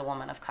and as a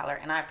woman of color,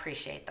 and I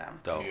appreciate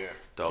them. Dope. Yeah.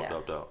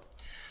 Dope.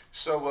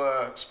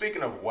 So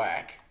speaking of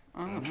whack,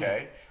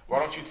 okay, why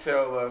don't you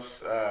tell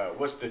us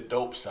what's the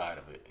dope side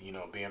of it?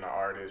 Being an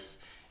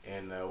artist,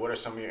 and what are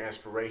some of your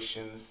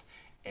inspirations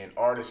and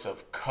artists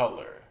of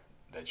color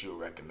that you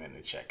would recommend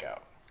to check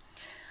out?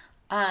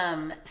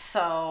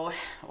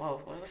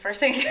 What was the first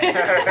thing?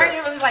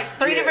 It was like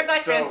three different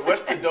questions. So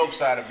what's the dope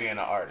side of being an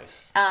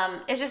artist?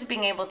 It's just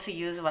being able to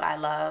use what I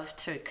love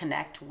to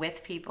connect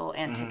with people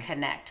and to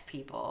connect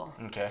people.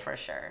 Okay. For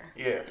sure.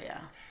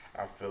 Yeah.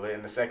 I feel it.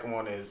 And the second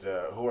one is,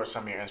 who are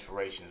some of your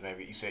inspirations?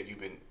 Maybe you said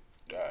you've been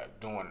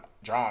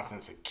drawing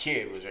since a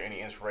kid. Was there any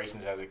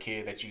inspirations as a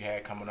kid that you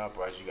had coming up,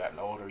 or as you gotten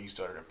older you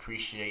started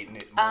appreciating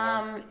it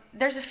more?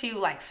 There's a few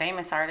like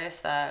famous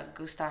artists.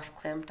 Gustav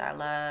Klimt I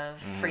love.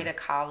 Frida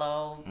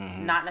Kahlo.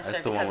 Not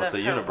necessarily because of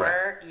her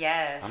work.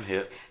 Yes. I'm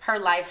hip. Her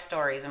life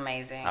story is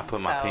amazing. I put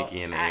my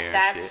pinky in the air.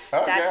 That's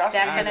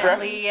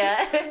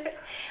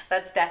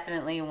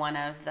definitely one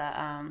of the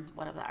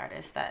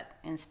artists that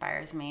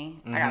inspires me.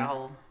 I got a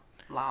whole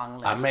long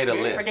list. I made a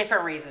list for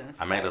different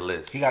reasons. I made a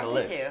list. He got a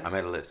list. I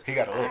made a list. He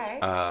got a list.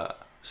 Right.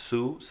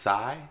 Sue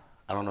Sai.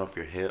 I don't know if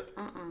you're hip.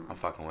 I'm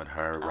fucking with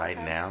her right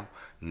now.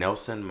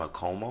 Nelson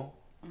Makomo.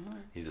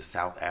 He's a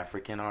South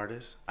African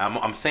artist.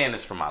 I'm saying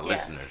this for my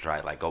listeners,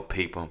 right? Like, go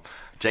peep him.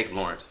 Jacob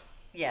Lawrence.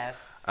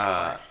 Yes.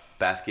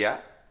 Basquiat.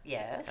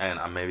 Yes. And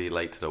I may be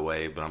late to the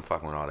wave, but I'm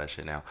fucking with all that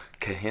shit now.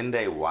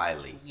 Kehinde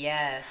Wiley.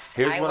 Yes.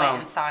 I went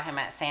and saw him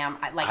at Sam.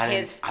 When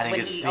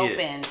he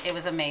opened, it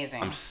was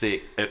amazing. I'm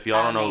sick. If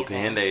y'all don't know who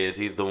Kehinde is,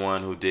 he's the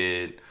one who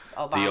did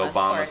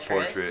Obama's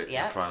portrait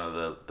in front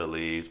of the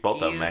leaves.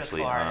 Both of them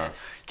actually.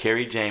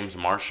 Carrie James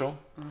Marshall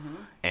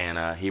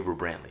and Heber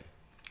Brantley.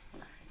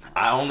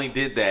 I only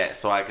did that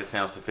so I could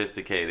sound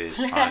sophisticated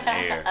on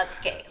air.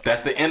 Upscale.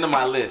 That's the end of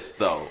my list,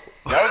 though.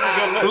 That was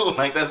a good list.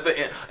 Like, that's the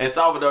end. And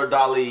Salvador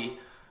Dali,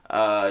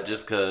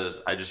 just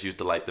because I just used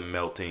to like the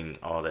melting,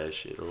 all that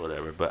shit or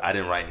whatever. But I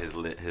didn't write his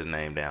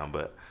name down.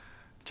 But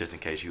just in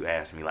case you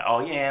ask me, like, oh,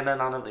 yeah,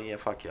 yeah,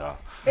 fuck y'all.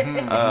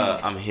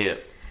 I'm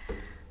hip.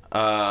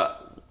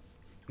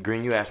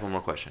 Green, you asked one more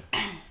question.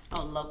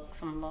 Some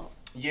low.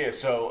 Yeah,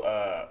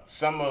 so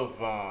some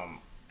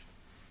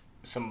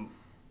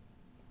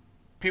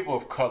people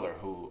of color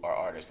who are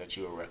artists that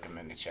you would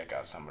recommend to check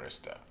out some of their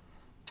stuff.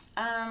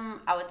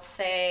 I would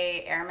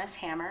say Aramis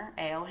Hammer,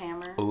 A.O.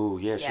 Hammer. Oh,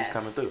 yeah, she's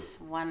coming through.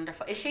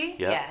 Wonderful. Is she? Yep.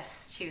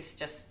 Yes. She's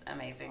just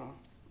amazing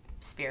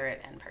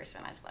spirit and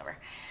person. I just love her.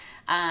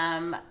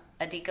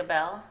 Adika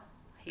Bell.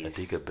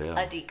 Adika Bell.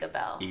 Adika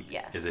Bell.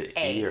 Yes. Is it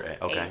E or A?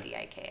 Okay.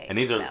 A-D-I-K-A. And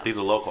these are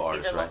local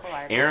artists, these are right? Local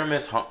artists.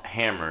 Aramis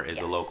Hammer is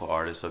a local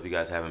artist. So if you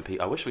guys haven't,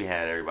 I wish we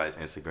had everybody's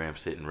Instagram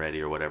sitting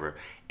ready or whatever.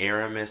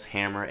 Aramis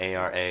Hammer,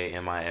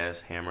 Aramis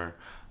Hammer.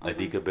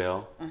 Adika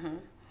Bell. Mm-hmm.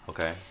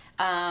 Okay.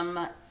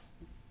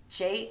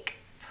 Jake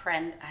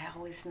I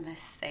always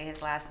say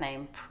his last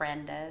name,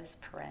 Prendes.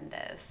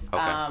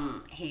 Okay.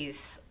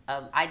 He's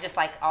I just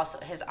like also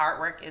his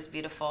artwork is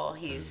beautiful.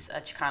 He's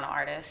a Chicano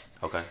artist.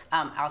 Okay.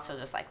 I also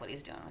just like what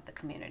he's doing with the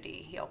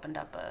community. He opened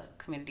up a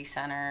community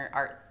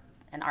center,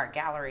 an art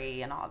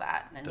gallery, and all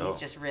that. And he's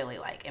just really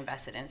like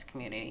invested in his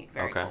community.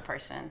 Very cool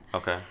person.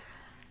 Okay.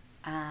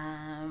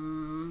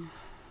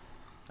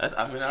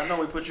 I know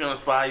we put you on the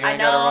spot. You ain't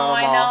got to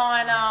run them all.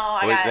 I know.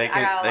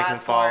 They can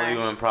follow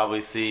you and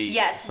probably see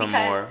some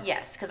more.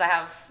 Yes, because I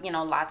have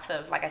lots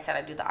of, like I said,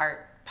 I do the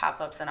art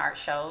pop-ups and art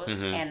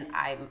shows, and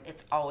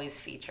it's always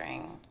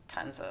featuring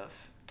tons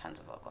of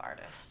local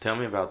artists. Tell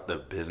me about the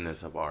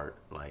business of art,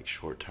 like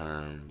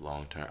short-term,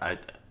 long-term.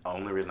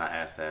 Only reason I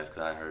asked that is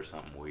because I heard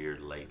something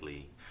weird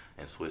lately,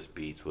 and Swiss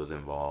Beats was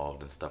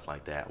involved and stuff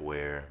like that,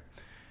 where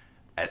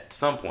at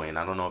some point,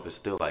 I don't know if it's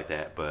still like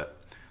that, but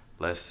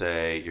let's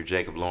say you're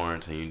Jacob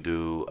Lawrence and you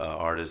do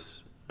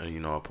artist,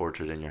 a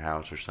portrait in your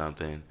house or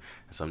something, and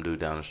some dude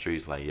down the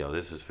street's like, yo,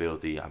 this is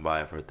filthy, I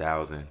buy it for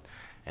 $1,000,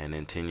 and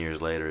then 10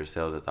 years later it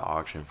sells at the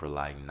auction for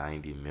like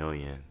 $90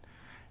 million,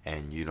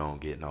 and you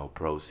don't get no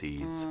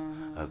proceeds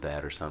of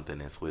that or something,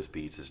 and Swiss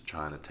Beats is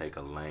trying to take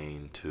a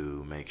lane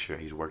to make sure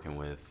he's working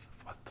with,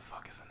 what the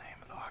fuck is the name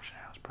of the auction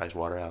house? Price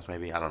Waterhouse,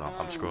 maybe? I don't know.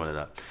 I'm screwing it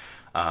up.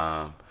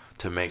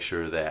 To make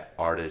sure that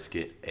artists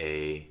get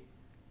a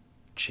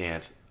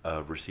chance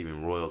of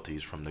receiving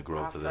royalties from the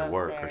growth of their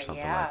work or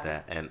something like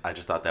that. And I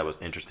just thought that was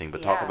interesting.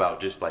 But talk about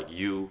just like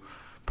you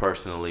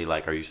personally,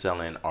 like, are you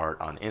selling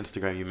art on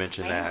Instagram? You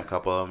mentioned that, a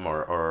couple of them,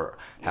 or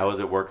how is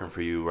it working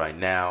for you right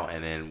now?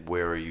 And then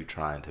where are you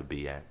trying to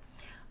be at?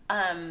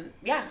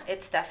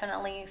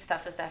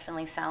 Stuff is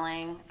definitely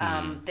selling.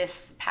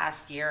 This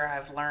past year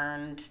I've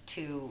learned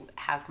to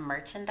have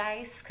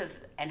merchandise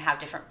and have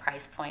different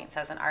price points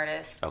as an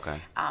artist. Okay.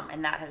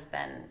 And that has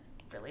been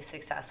really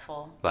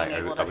successful. Like,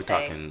 are we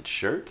talking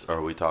shirts or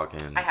are we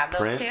talking I have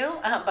prints? Those too,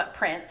 but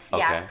prints. Okay.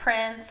 Yeah,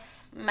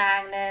 prints,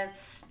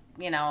 magnets,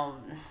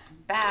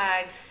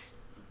 bags,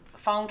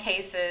 phone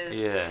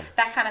cases,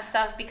 that kind of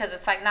stuff, because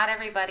it's like not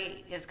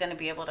everybody is going to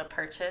be able to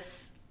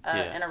purchase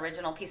an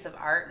original piece of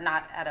art,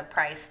 not at a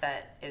price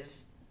that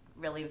is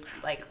really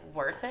like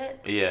worth it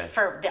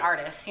for the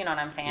artist, you know what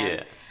I'm saying?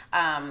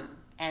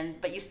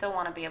 But you still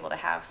want to be able to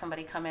have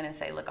somebody come in and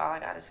say, look, all I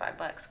got is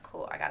 $5.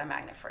 Cool, I got a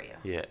magnet for you.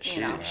 Yeah, she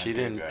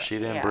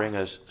didn't bring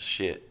us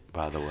shit,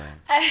 by the way.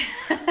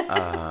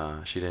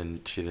 She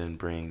didn't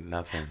bring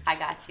nothing. I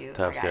got you.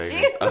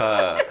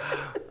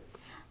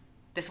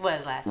 This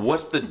was last week.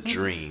 What's the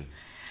dream?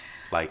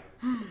 Like,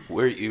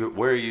 where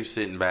are you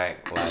sitting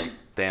back like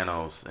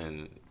Thanos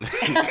and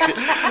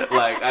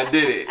like I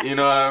did it? You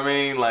know what I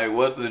mean? Like,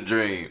 what's the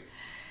dream?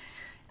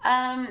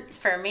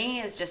 For me,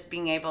 is just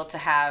being able to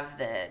have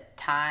the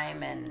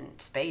time and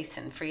space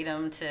and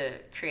freedom to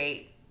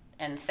create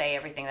and say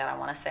everything that I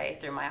want to say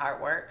through my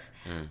artwork.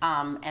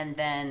 And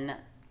then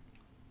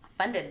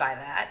funded by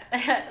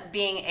that,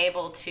 being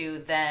able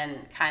to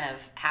then kind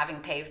of having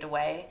paved a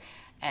way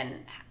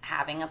and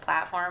having a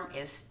platform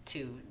is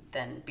to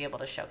then be able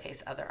to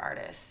showcase other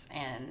artists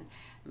and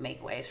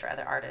make ways for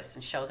other artists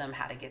and show them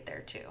how to get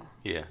there too.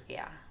 Yeah,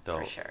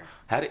 dope. For sure.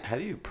 How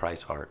do you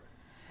price art?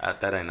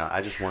 That I know.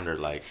 I just wondered,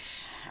 like.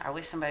 I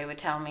wish somebody would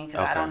tell me because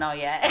I don't know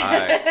yet. All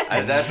right.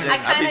 I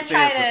kind of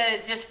try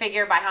to just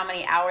figure by how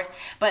many hours,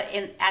 but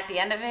at the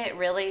end of it,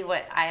 really,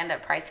 what I end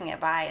up pricing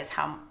it by is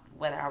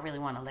whether I really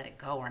want to let it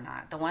go or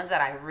not. The ones that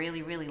I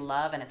really, really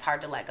love and it's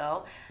hard to let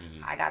go,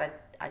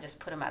 I just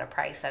put them at a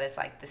price that is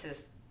like, this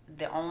is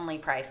the only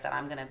price that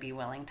I'm gonna be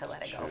willing to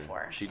let it go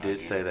for. She did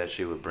say that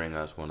she would bring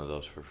us one of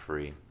those for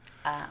free.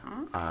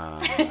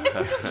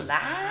 Just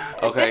lie.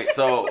 Okay,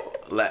 so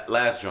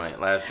last joint.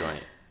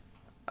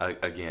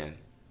 Again,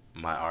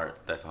 my art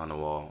that's on the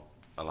wall,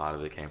 a lot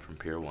of it came from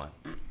Pier 1.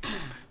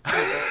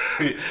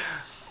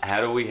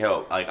 How do we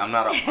help? Like, I'm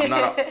not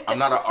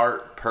an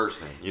art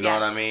person, you know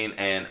what I mean?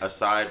 And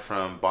aside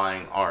from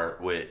buying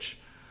art, which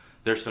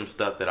there's some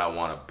stuff that I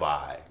want to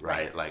buy,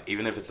 right? Like,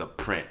 even if it's a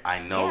print, I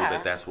know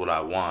that that's what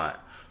I want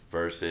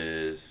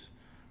versus,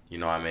 you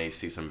know, I may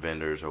see some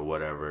vendors or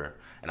whatever,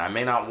 and I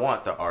may not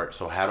want the art.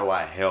 So how do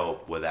I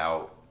help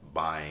without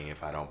buying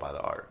if I don't buy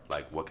the art?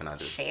 Like, what can I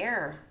do?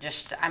 Share.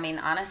 Just, I mean,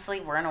 honestly,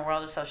 we're in a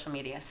world of social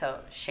media, so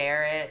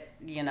share it,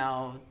 you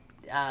know.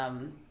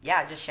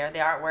 Just share the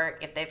artwork.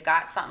 If they've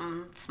got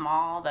something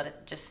small,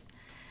 just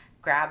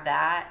grab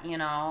that, you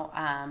know.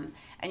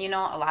 And, you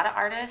know, a lot of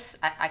artists,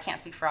 I can't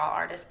speak for all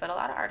artists, but a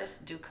lot of artists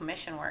do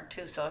commission work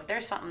too. So if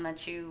there's something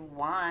that you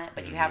want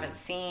but you haven't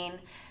seen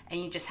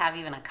and you just have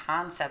even a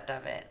concept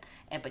of it,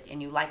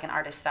 and you like an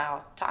artist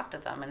style, talk to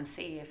them and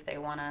see if they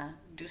want to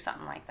do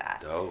something like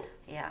that. Dope.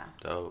 Yeah.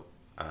 Dope.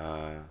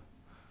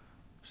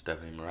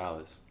 Stephanie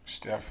Morales.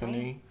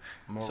 Stephanie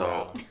Morales.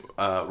 So,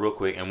 real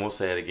quick, and we'll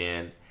say it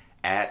again,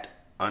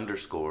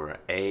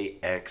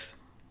 @_AXSM,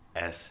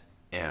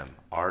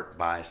 art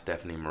by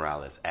Stephanie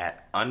Morales,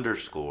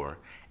 @_AXSM.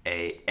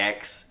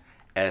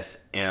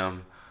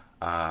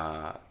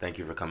 Thank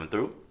you for coming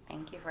through.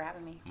 Thank you for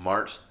having me.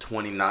 March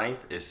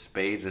 29th is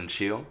Spades and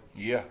Chill.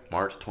 Yeah.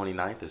 March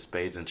 29th is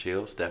Spades and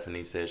Chill.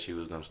 Stephanie said she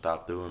was going to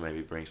stop through and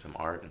maybe bring some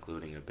art,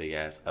 including a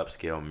big-ass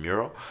upscale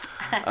mural.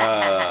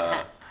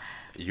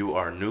 You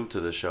are new to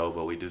the show,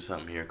 but we do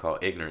something here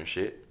called Ignorant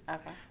Shit.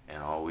 Okay.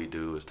 And all we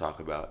do is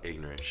talk about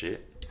ignorant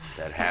shit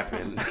that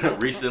happened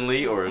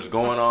recently or is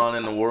going on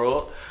in the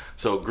world.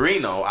 So,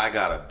 Greeno, I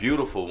got a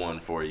beautiful one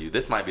for you.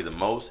 This might be the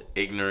most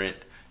ignorant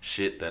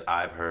shit that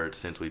I've heard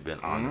since we've been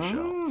on the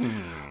show.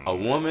 A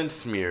woman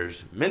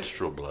smears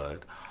menstrual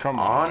blood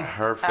on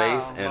her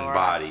face and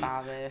body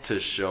to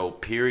show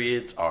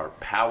periods are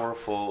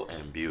powerful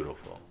and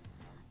beautiful.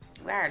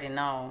 We already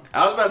know.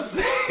 I was about to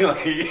say,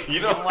 like, you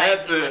don't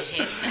have to.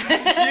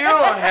 You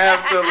don't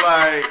have to,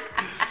 like,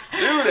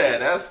 do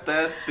that.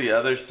 That's the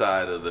other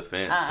side of the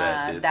fence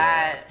that did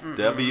that.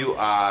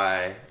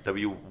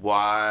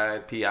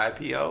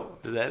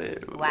 WYPIPO? Is that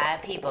it?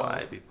 White people.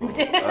 White people.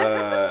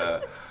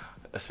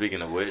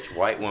 Speaking of which,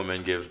 white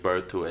woman gives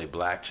birth to a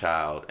black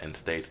child and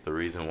states the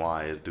reason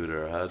why is due to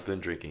her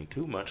husband drinking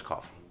too much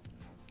coffee.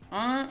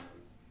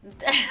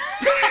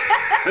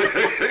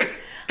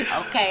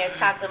 Okay, and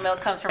chocolate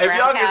milk comes from if brown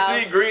y'all cows.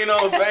 can see Green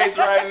on the face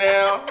right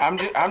now,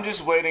 I'm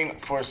just waiting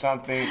for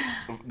something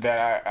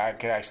that I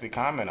could actually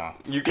comment on.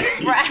 You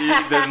can.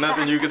 There's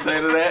nothing you can say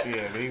to that.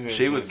 Yeah,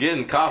 she was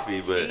getting coffee,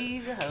 but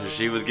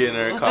she was getting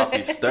her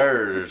coffee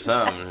stirred or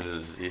something.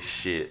 It's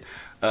shit.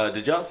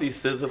 Did y'all see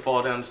SZA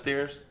fall down the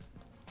stairs?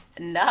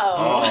 No.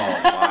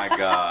 Oh my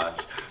gosh!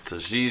 So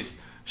she's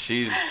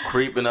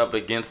creeping up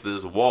against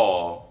this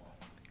wall.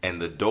 And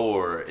the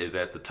door is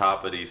at the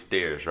top of these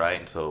stairs, right?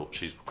 And so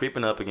she's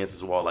creeping up against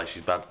this wall like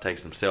she's about to take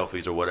some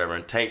selfies or whatever,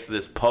 and takes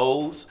this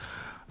pose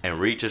and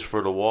reaches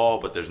for the wall,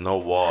 but there's no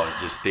wall.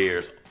 It's just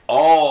stairs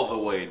all the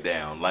way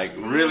down. Like,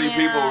 really,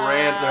 people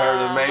ran to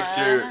her to make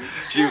sure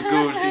she was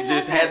cool. She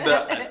just had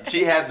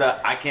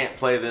the I can't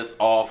play this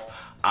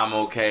off. I'm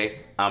okay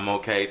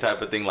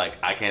type of thing. Like,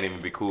 I can't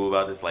even be cool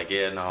about this. Like,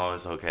 yeah, no,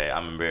 it's okay.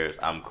 I'm embarrassed.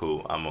 I'm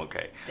cool. I'm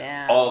okay.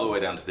 Damn. All the way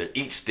down the stairs.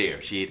 Each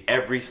stair. She hit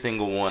every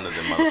single one of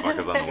them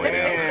motherfuckers on the way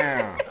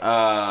down.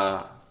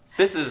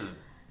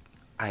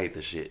 I hate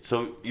this shit.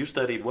 So, you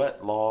studied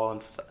what? Law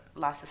and society?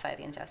 Law,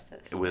 society, and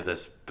justice. With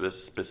a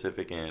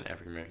specific in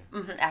African American?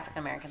 Mm-hmm. African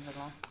Americans as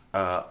well.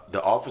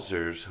 The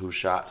officers who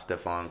shot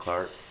Stephon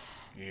Clark.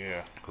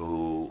 Yeah.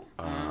 Who,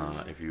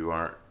 if you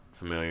aren't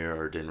familiar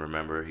or didn't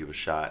remember, he was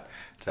shot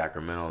in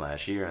Sacramento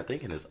last year, I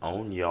think in his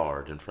own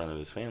yard in front of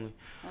his family.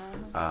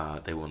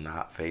 They will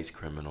not face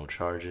criminal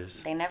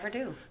charges. They never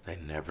do. They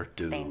never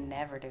do.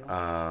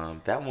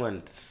 That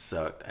one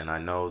sucked, and I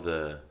know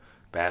the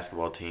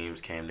basketball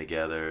teams came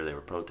together. They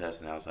were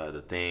protesting outside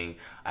the thing.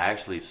 I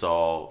actually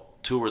saw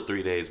 2 or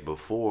 3 days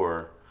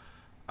before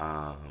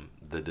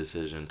the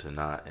decision to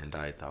not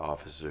indict the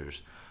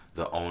officers,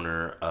 the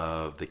owner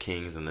of the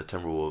Kings and the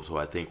Timberwolves, who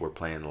I think were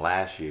playing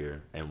last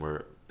year and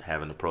were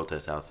having a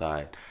protest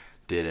outside,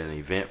 did an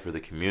event for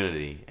the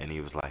community, and he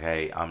was like,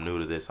 hey, I'm new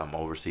to this, I'm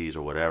overseas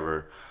or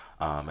whatever,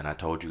 and I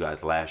told you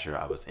guys last year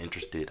I was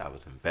interested, I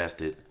was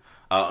invested.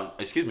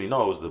 It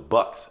was the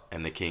Bucks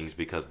and the Kings,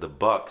 because the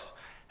Bucks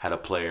had a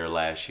player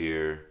last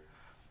year,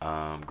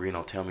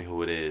 Greeno, tell me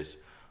who it is,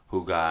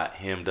 who got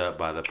hemmed up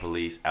by the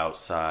police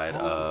outside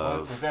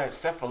of... Was that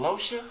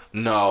Cephalosha?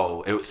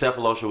 No,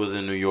 Cephalosha was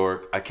in New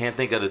York. I can't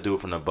think of the dude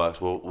from the Bucks.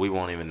 Well, we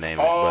won't even name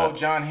it. Oh,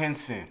 John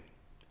Henson.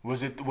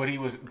 Was it what he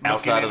was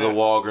outside of the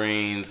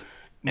Walgreens?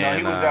 No,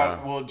 he was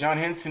out. Well, John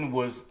Henson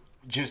was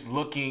just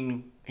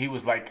looking. He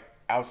was like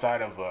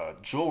outside of a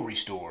jewelry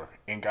store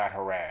and got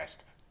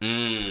harassed. No,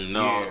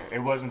 yeah, it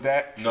wasn't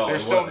that. No,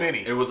 there's so many.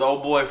 It was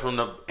old boy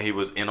he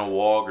was in a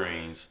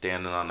Walgreens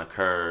standing on the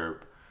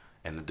curb,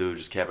 and the dude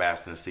just kept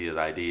asking to see his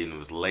ID, and it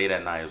was late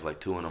at night. It was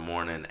like 2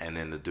 a.m, and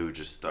then the dude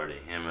just started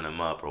hemming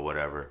him up or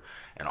whatever.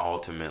 And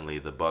ultimately,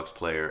 the Bucks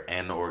player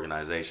and the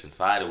organization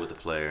sided with the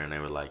player, and they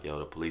were like, yo,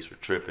 the police were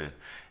tripping.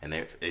 And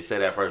they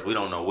said at first, we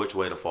don't know which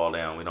way to fall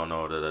down. We don't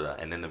know,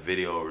 And then the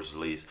video was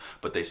released.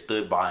 But they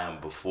stood by him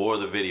before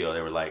the video.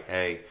 They were like,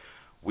 hey,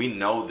 we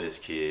know this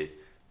kid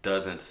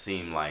doesn't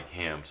seem like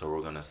him, so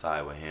we're going to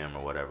side with him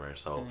or whatever. And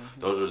so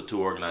those are the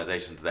two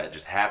organizations that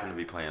just happened to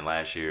be playing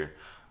last year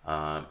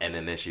and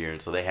then this year.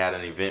 And so they had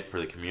an event for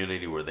the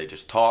community where they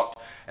just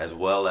talked, as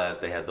well as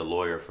they had the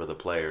lawyer for the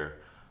player.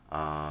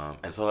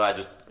 And so I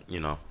just,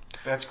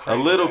 that's crazy,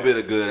 a little bit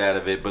of good out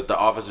of it, but the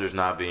officers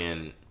not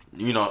being,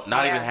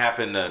 not even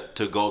having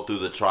to go through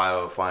the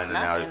trial of finding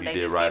out if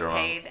you did right or wrong.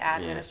 They just get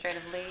paid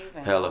administrative leave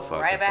and hella fucking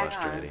right back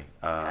frustrating.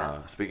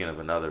 Speaking of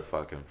another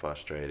fucking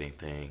frustrating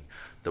thing,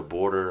 the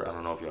border, I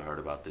don't know if y'all heard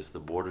about this, the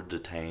border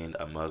detained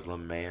a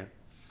Muslim man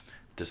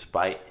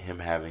despite him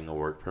having a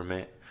work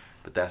permit,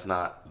 but that's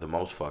not the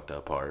most fucked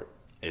up part,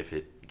 if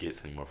it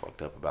gets any more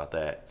fucked up about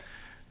that.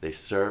 They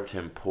served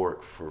him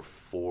pork for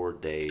 4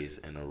 days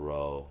in a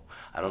row.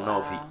 I don't know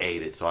if he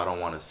ate it, so I don't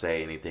want to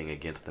say anything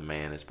against the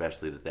man,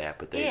 especially that.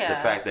 But the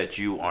fact that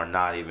you are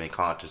not even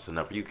conscious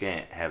enough, you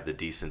can't have the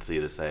decency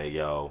to say,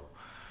 yo.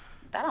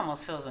 That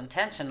almost feels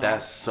intentional.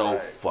 That's so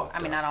fucked up.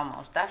 I mean, not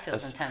almost. That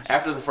feels intentional.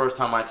 After the first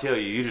time I tell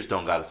you, you just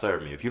don't got to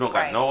serve me. If you don't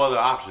got no other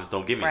options,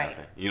 don't give me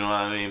nothing. You know what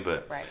I mean?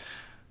 But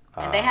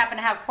and they happen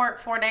to have pork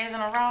 4 days in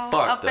a row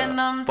up in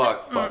them.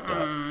 Fucked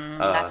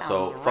up.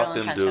 So fuck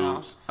them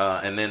dudes.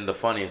 And then the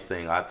funniest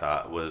thing I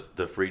thought was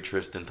the Free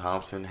Tristan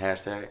Thompson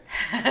hashtag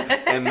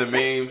and the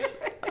memes.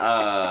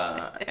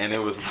 And it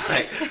was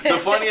like the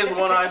funniest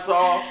one I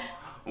saw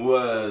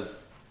was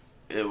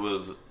it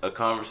was a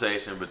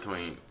conversation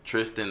between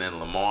Tristan and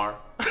Lamar.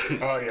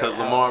 Because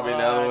Lamar being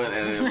the other one,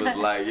 and it was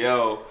like,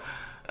 yo,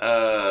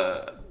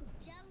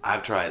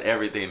 I've tried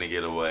everything to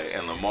get away,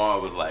 and Lamar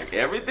was like,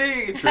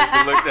 everything. And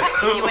Tristan looked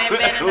at him. You ain't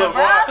been in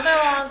Lamar.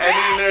 And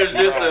then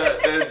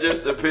there's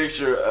just a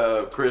picture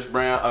of Chris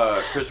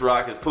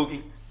Rock as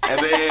Pookie. And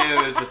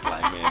then it's just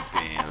like, man,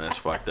 damn, that's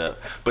fucked up.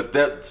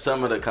 But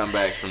some of the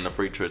comebacks from the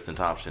Free Tristan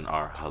Thompson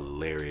are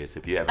hilarious.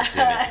 If you haven't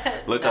seen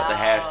it, look up the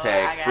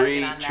hashtag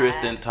Free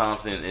Tristan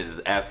Thompson. It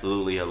is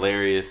absolutely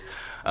hilarious.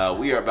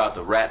 We are about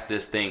to wrap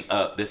this thing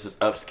up. This is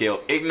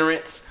Upscale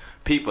Ignorance.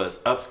 Peepa's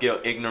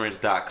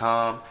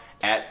upscaleignorance.com.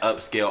 At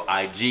Upscale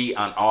IG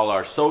on all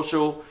our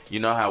social. You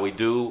know how we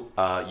do.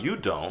 You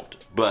don't,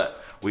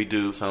 but we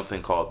do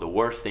something called the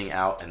worst thing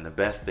out and the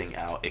best thing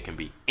out. It can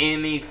be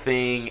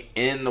anything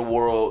in the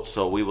world,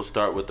 so we will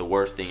start with the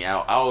worst thing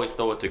out. I always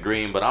throw it to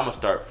Green, but I'm going to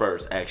start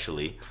first,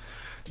 actually.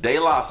 De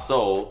La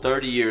Soul,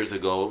 30 years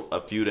ago, a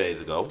few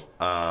days ago,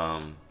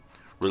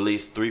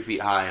 released 3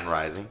 Feet High and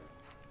Rising.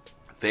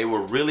 They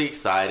were really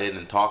excited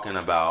and talking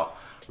about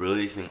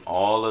releasing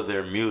all of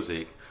their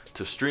music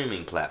to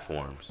streaming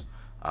platforms.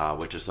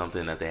 Which is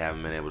something that they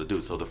haven't been able to do.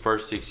 So the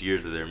first 6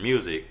 years of their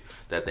music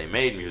that they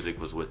made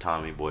music was with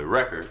Tommy Boy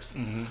Records.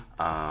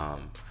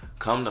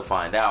 Come to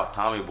find out,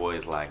 Tommy Boy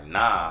is like,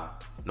 nah,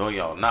 no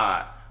y'all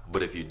not.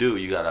 But if you do,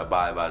 you got to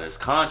abide by this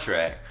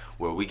contract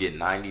where we get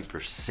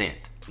 90%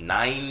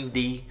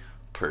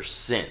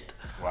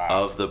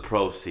 of the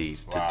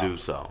proceeds to do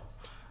so.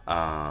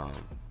 And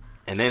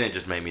then it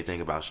just made me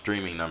think about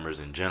streaming numbers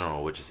in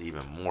general, which is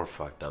even more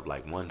fucked up.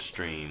 Like one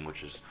stream,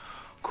 which is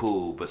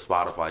cool, but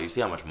Spotify, you see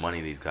how much money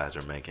these guys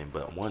are making,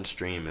 but one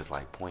stream is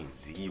like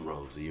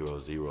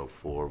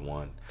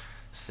 0.00041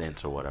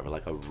 cents or whatever,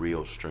 like a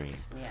real stream.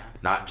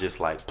 Not just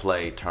like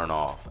play, turn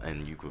off,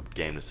 and you could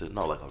game the system.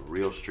 No, like a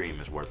real stream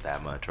is worth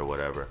that much or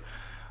whatever.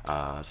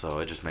 So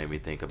it just made me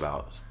think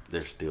about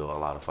there's still a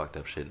lot of fucked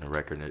up shit in the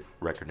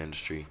record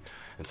industry.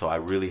 And so I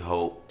really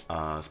hope,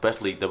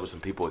 especially there was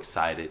some people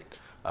excited.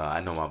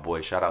 I know my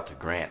boy, shout out to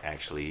Grant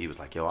actually, he was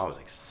like, yo, I was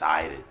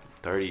excited.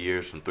 30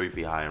 years from 3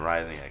 Feet High and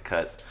Rising at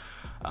Cuts,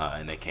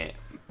 and they can't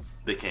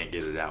get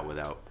it out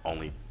without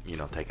only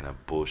taking a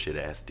bullshit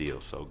ass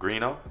deal. So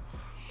Greeno?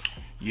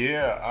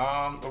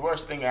 Yeah, the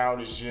worst thing out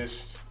is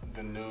just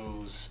the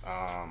news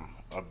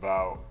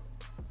about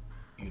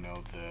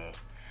the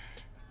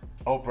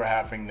Oprah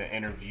having the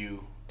interview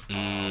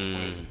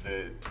with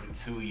the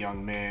 2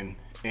 young men,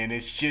 and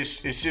it's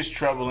just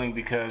troubling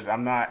because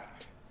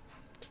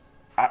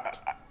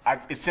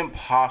it's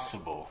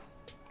impossible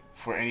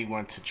for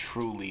anyone to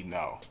truly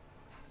know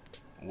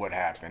what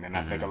happened. And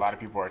I think a lot of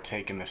people are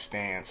taking the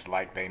stance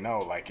like they know,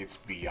 like it's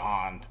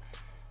beyond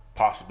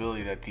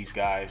possibility that these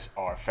guys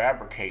are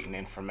fabricating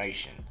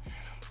information.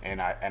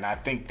 And I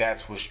think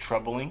that's what's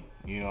troubling,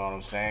 you know what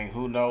I'm saying?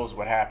 Who knows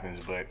what happens,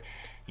 but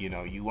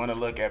you want to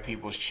look at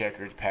people's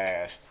checkered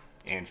past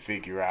and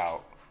figure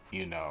out,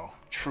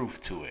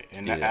 truth to it.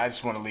 And I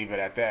just want to leave it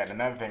at that.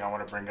 Another thing I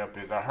want to bring up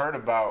is I heard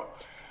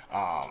about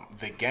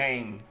the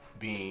Game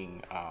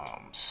being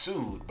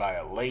sued by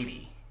a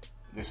lady.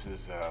 This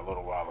is a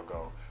little while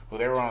ago. Well,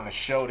 they were on the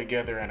show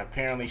together, and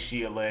apparently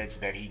she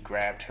alleged that he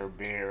grabbed her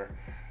bare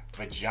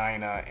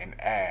vagina and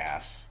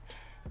ass,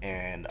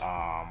 and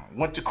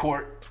went to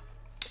court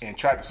and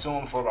tried to sue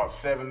him for about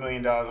 $7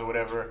 million or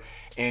whatever.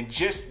 And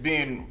just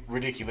being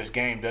ridiculous,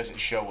 Game doesn't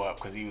show up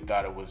because he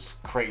thought it was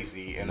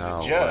crazy, and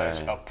the judge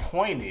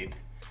appointed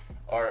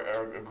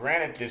or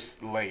granted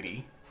this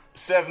lady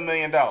 $7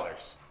 million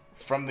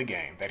from the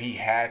Game that he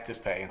had to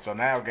pay. And so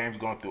now Game's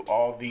going through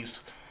all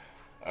these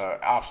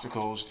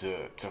obstacles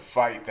to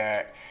fight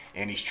that,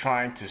 and he's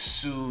trying to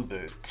sue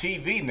the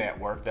TV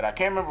network that I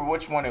can't remember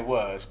which one it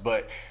was,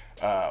 but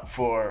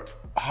for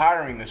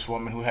hiring this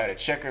woman who had a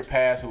checkered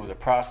past, who was a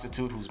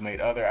prostitute, who's made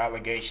other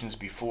allegations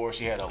before.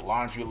 She had a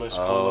laundry list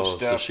full of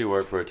stuff. So she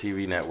worked for a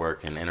TV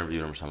network and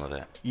interviewed him, some of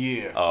that.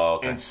 Yeah. Oh,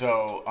 okay. And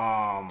so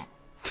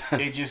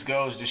it just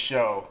goes to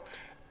show,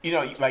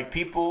 like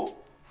people,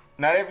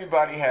 not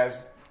everybody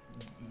has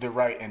the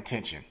right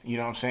intention. You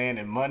know what I'm saying?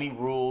 And money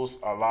rules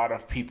a lot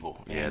of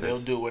people. And they'll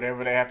do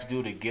whatever they have to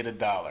do to get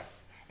 $1.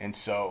 And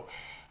so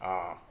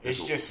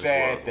it's just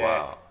sad that,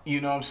 wild. You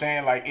know what I'm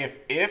saying? Like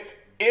if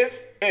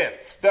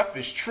stuff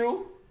is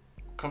true,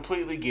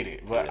 completely get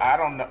it. But I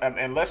don't know,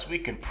 unless we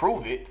can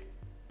prove it,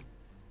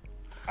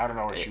 I don't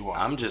know what you want.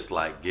 I'm just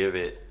like, give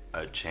it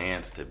a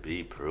chance to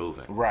be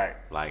proven. Right.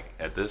 Like,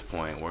 at this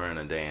point, we're in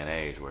a day and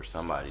age where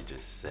somebody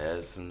just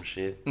says some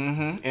shit.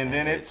 Mm-hmm. And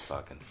then it's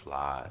fucking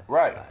flies.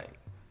 Right. Like,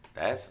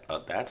 that's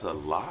a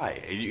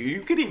lie.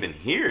 You could even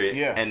hear it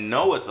and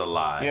know it's a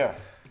lie. Yeah.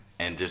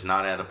 And just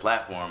not have the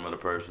platform of the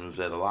person who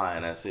said the lie,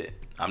 and that's it.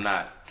 I'm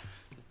not,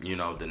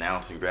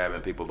 denouncing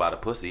grabbing people by the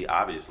pussy,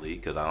 obviously,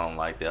 because I don't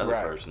like the other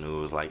person who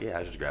was like,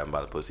 I just grab them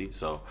by the pussy.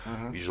 So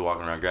if you just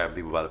walking around grabbing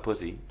people by the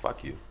pussy,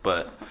 fuck you.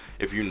 But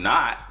if you're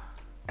not,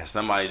 and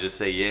somebody just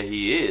say, yeah,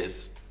 he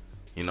is,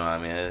 you know what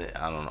I mean?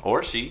 I don't know.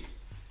 Or she.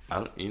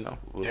 Damn,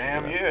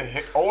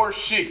 yeah. Or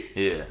she.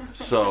 Yeah.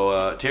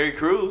 So, Terry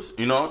Crews,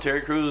 I don't want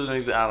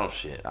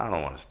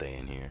to stay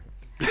in here.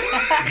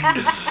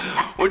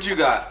 What you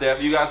got,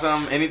 Steph? You got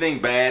something?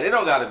 Anything bad? It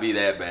don't got to be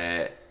that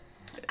bad.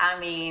 I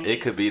mean,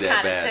 it could be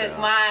that bad. Kind of took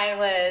mine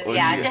was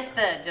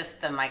just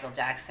the Michael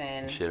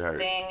Jackson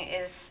thing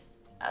is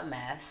a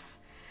mess.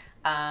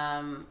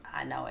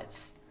 I know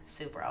it's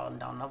super old and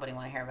don't nobody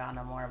want to hear about it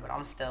no more, but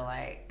I'm still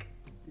like,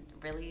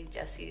 really,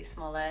 Jussie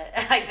Smollett?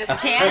 I just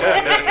can't.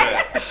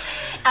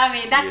 I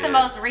mean, that's the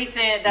most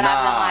recent that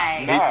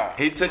I've been like.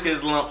 He took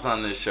his lumps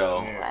on this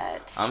show.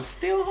 What? I'm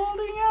still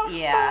holding out.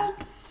 Yeah.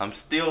 I'm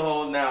still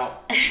holding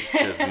out.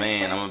 Because,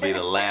 man, I'm going to be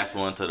the last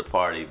one to the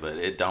party, but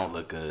it don't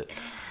look good.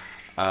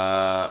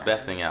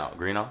 Best thing out.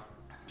 Greeno?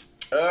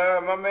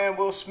 My man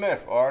Will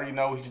Smith. I already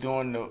know he's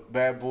doing the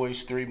Bad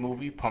Boys 3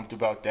 movie. Pumped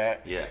about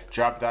that. Yeah.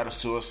 Dropped out of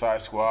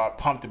Suicide Squad.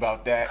 Pumped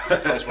about that. The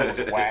first one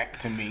was whack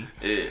to me.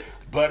 Yeah.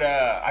 But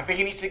I think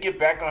he needs to get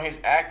back on his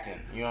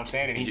acting. You know what I'm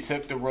saying? And he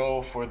took the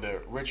role for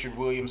the Richard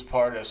Williams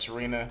part of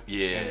Serena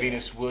and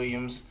Venus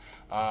Williams.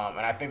 And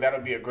I think that'll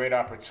be a great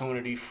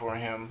opportunity for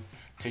him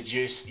to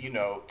just,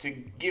 to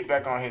get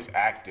back on his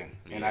acting.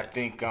 And I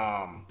think,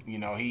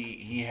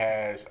 he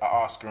has an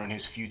Oscar in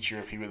his future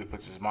if he really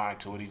puts his mind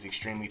to it. He's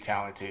extremely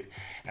talented.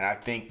 And I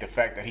think the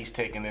fact that he's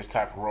taking this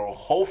type of role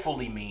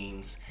hopefully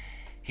means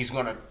he's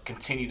going to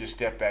continue to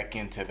step back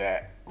into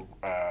that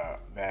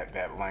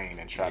lane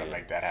and try to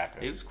make that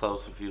happen. He was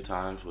close a few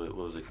times with,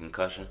 was it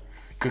concussion?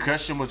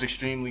 Concussion was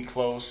extremely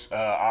close.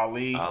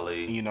 Ali,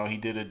 he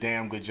did a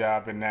damn good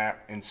job in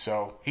that, and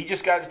so he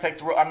just got to take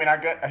the role. I mean,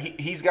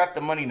 he's got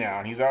the money now,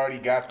 and he's already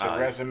got the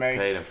resume.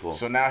 Paid in full.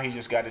 So now he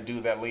just got to do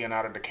that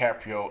Leonardo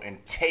DiCaprio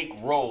and take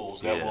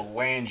roles that will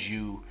land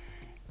you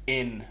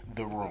in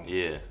the room.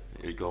 Yeah,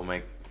 you go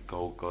to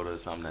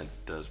something that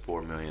does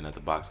 $4 million at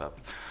the box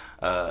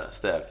office.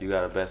 Steph, you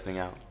got a best thing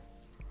out?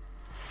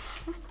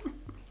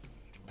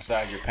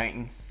 Besides your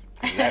paintings,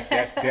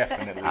 that's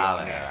definitely.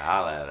 Holla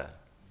at her.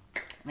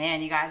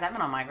 Man, you guys, I've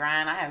been on my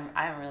grind. I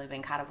haven't really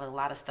been caught up with a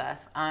lot of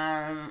stuff.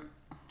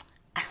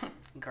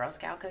 Girl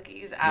Scout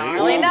cookies. I don't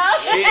really know.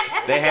 Shit.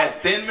 They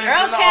had Thin Mints in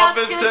the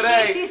office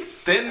today.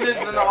 Thin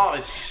Mints in the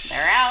office.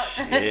 They're out.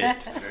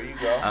 Shit. There you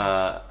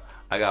go.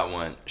 I got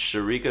one.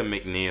 Sharika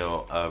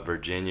McNeil of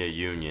Virginia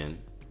Union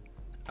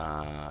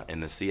in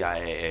the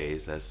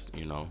CIAAs. That's,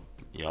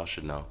 y'all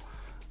should know.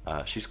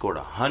 She scored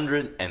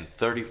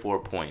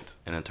 134 points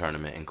in a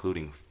tournament,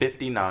 including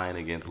 59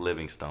 against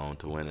Livingstone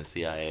to win the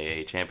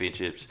CIAA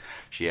championships.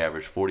 She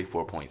averaged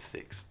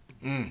 44.6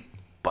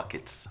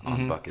 buckets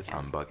on buckets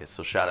on buckets.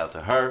 So shout out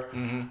to her.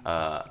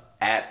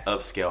 At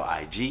Upscale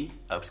IG,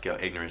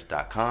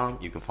 upscaleignorance.com.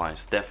 You can find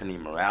Stephanie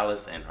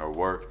Morales and her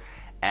work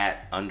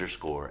at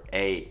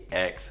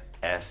 _AXSM.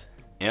 Is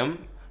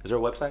there a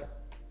website?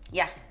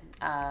 Yeah.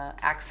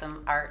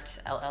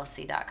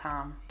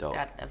 AxumArtLLC.com. Dope.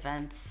 Got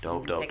events,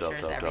 dope,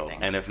 pictures,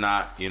 everything. And if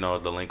not,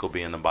 the link will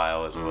be in the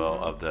bio as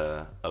well of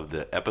the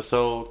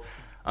episode.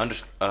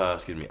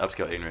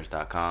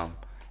 Upscaleignorance.com.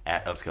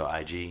 At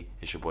Upscale IG.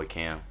 It's your boy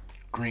Cam.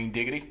 Green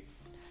Diggity.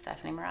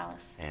 Stephanie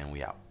Morales. And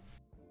we out.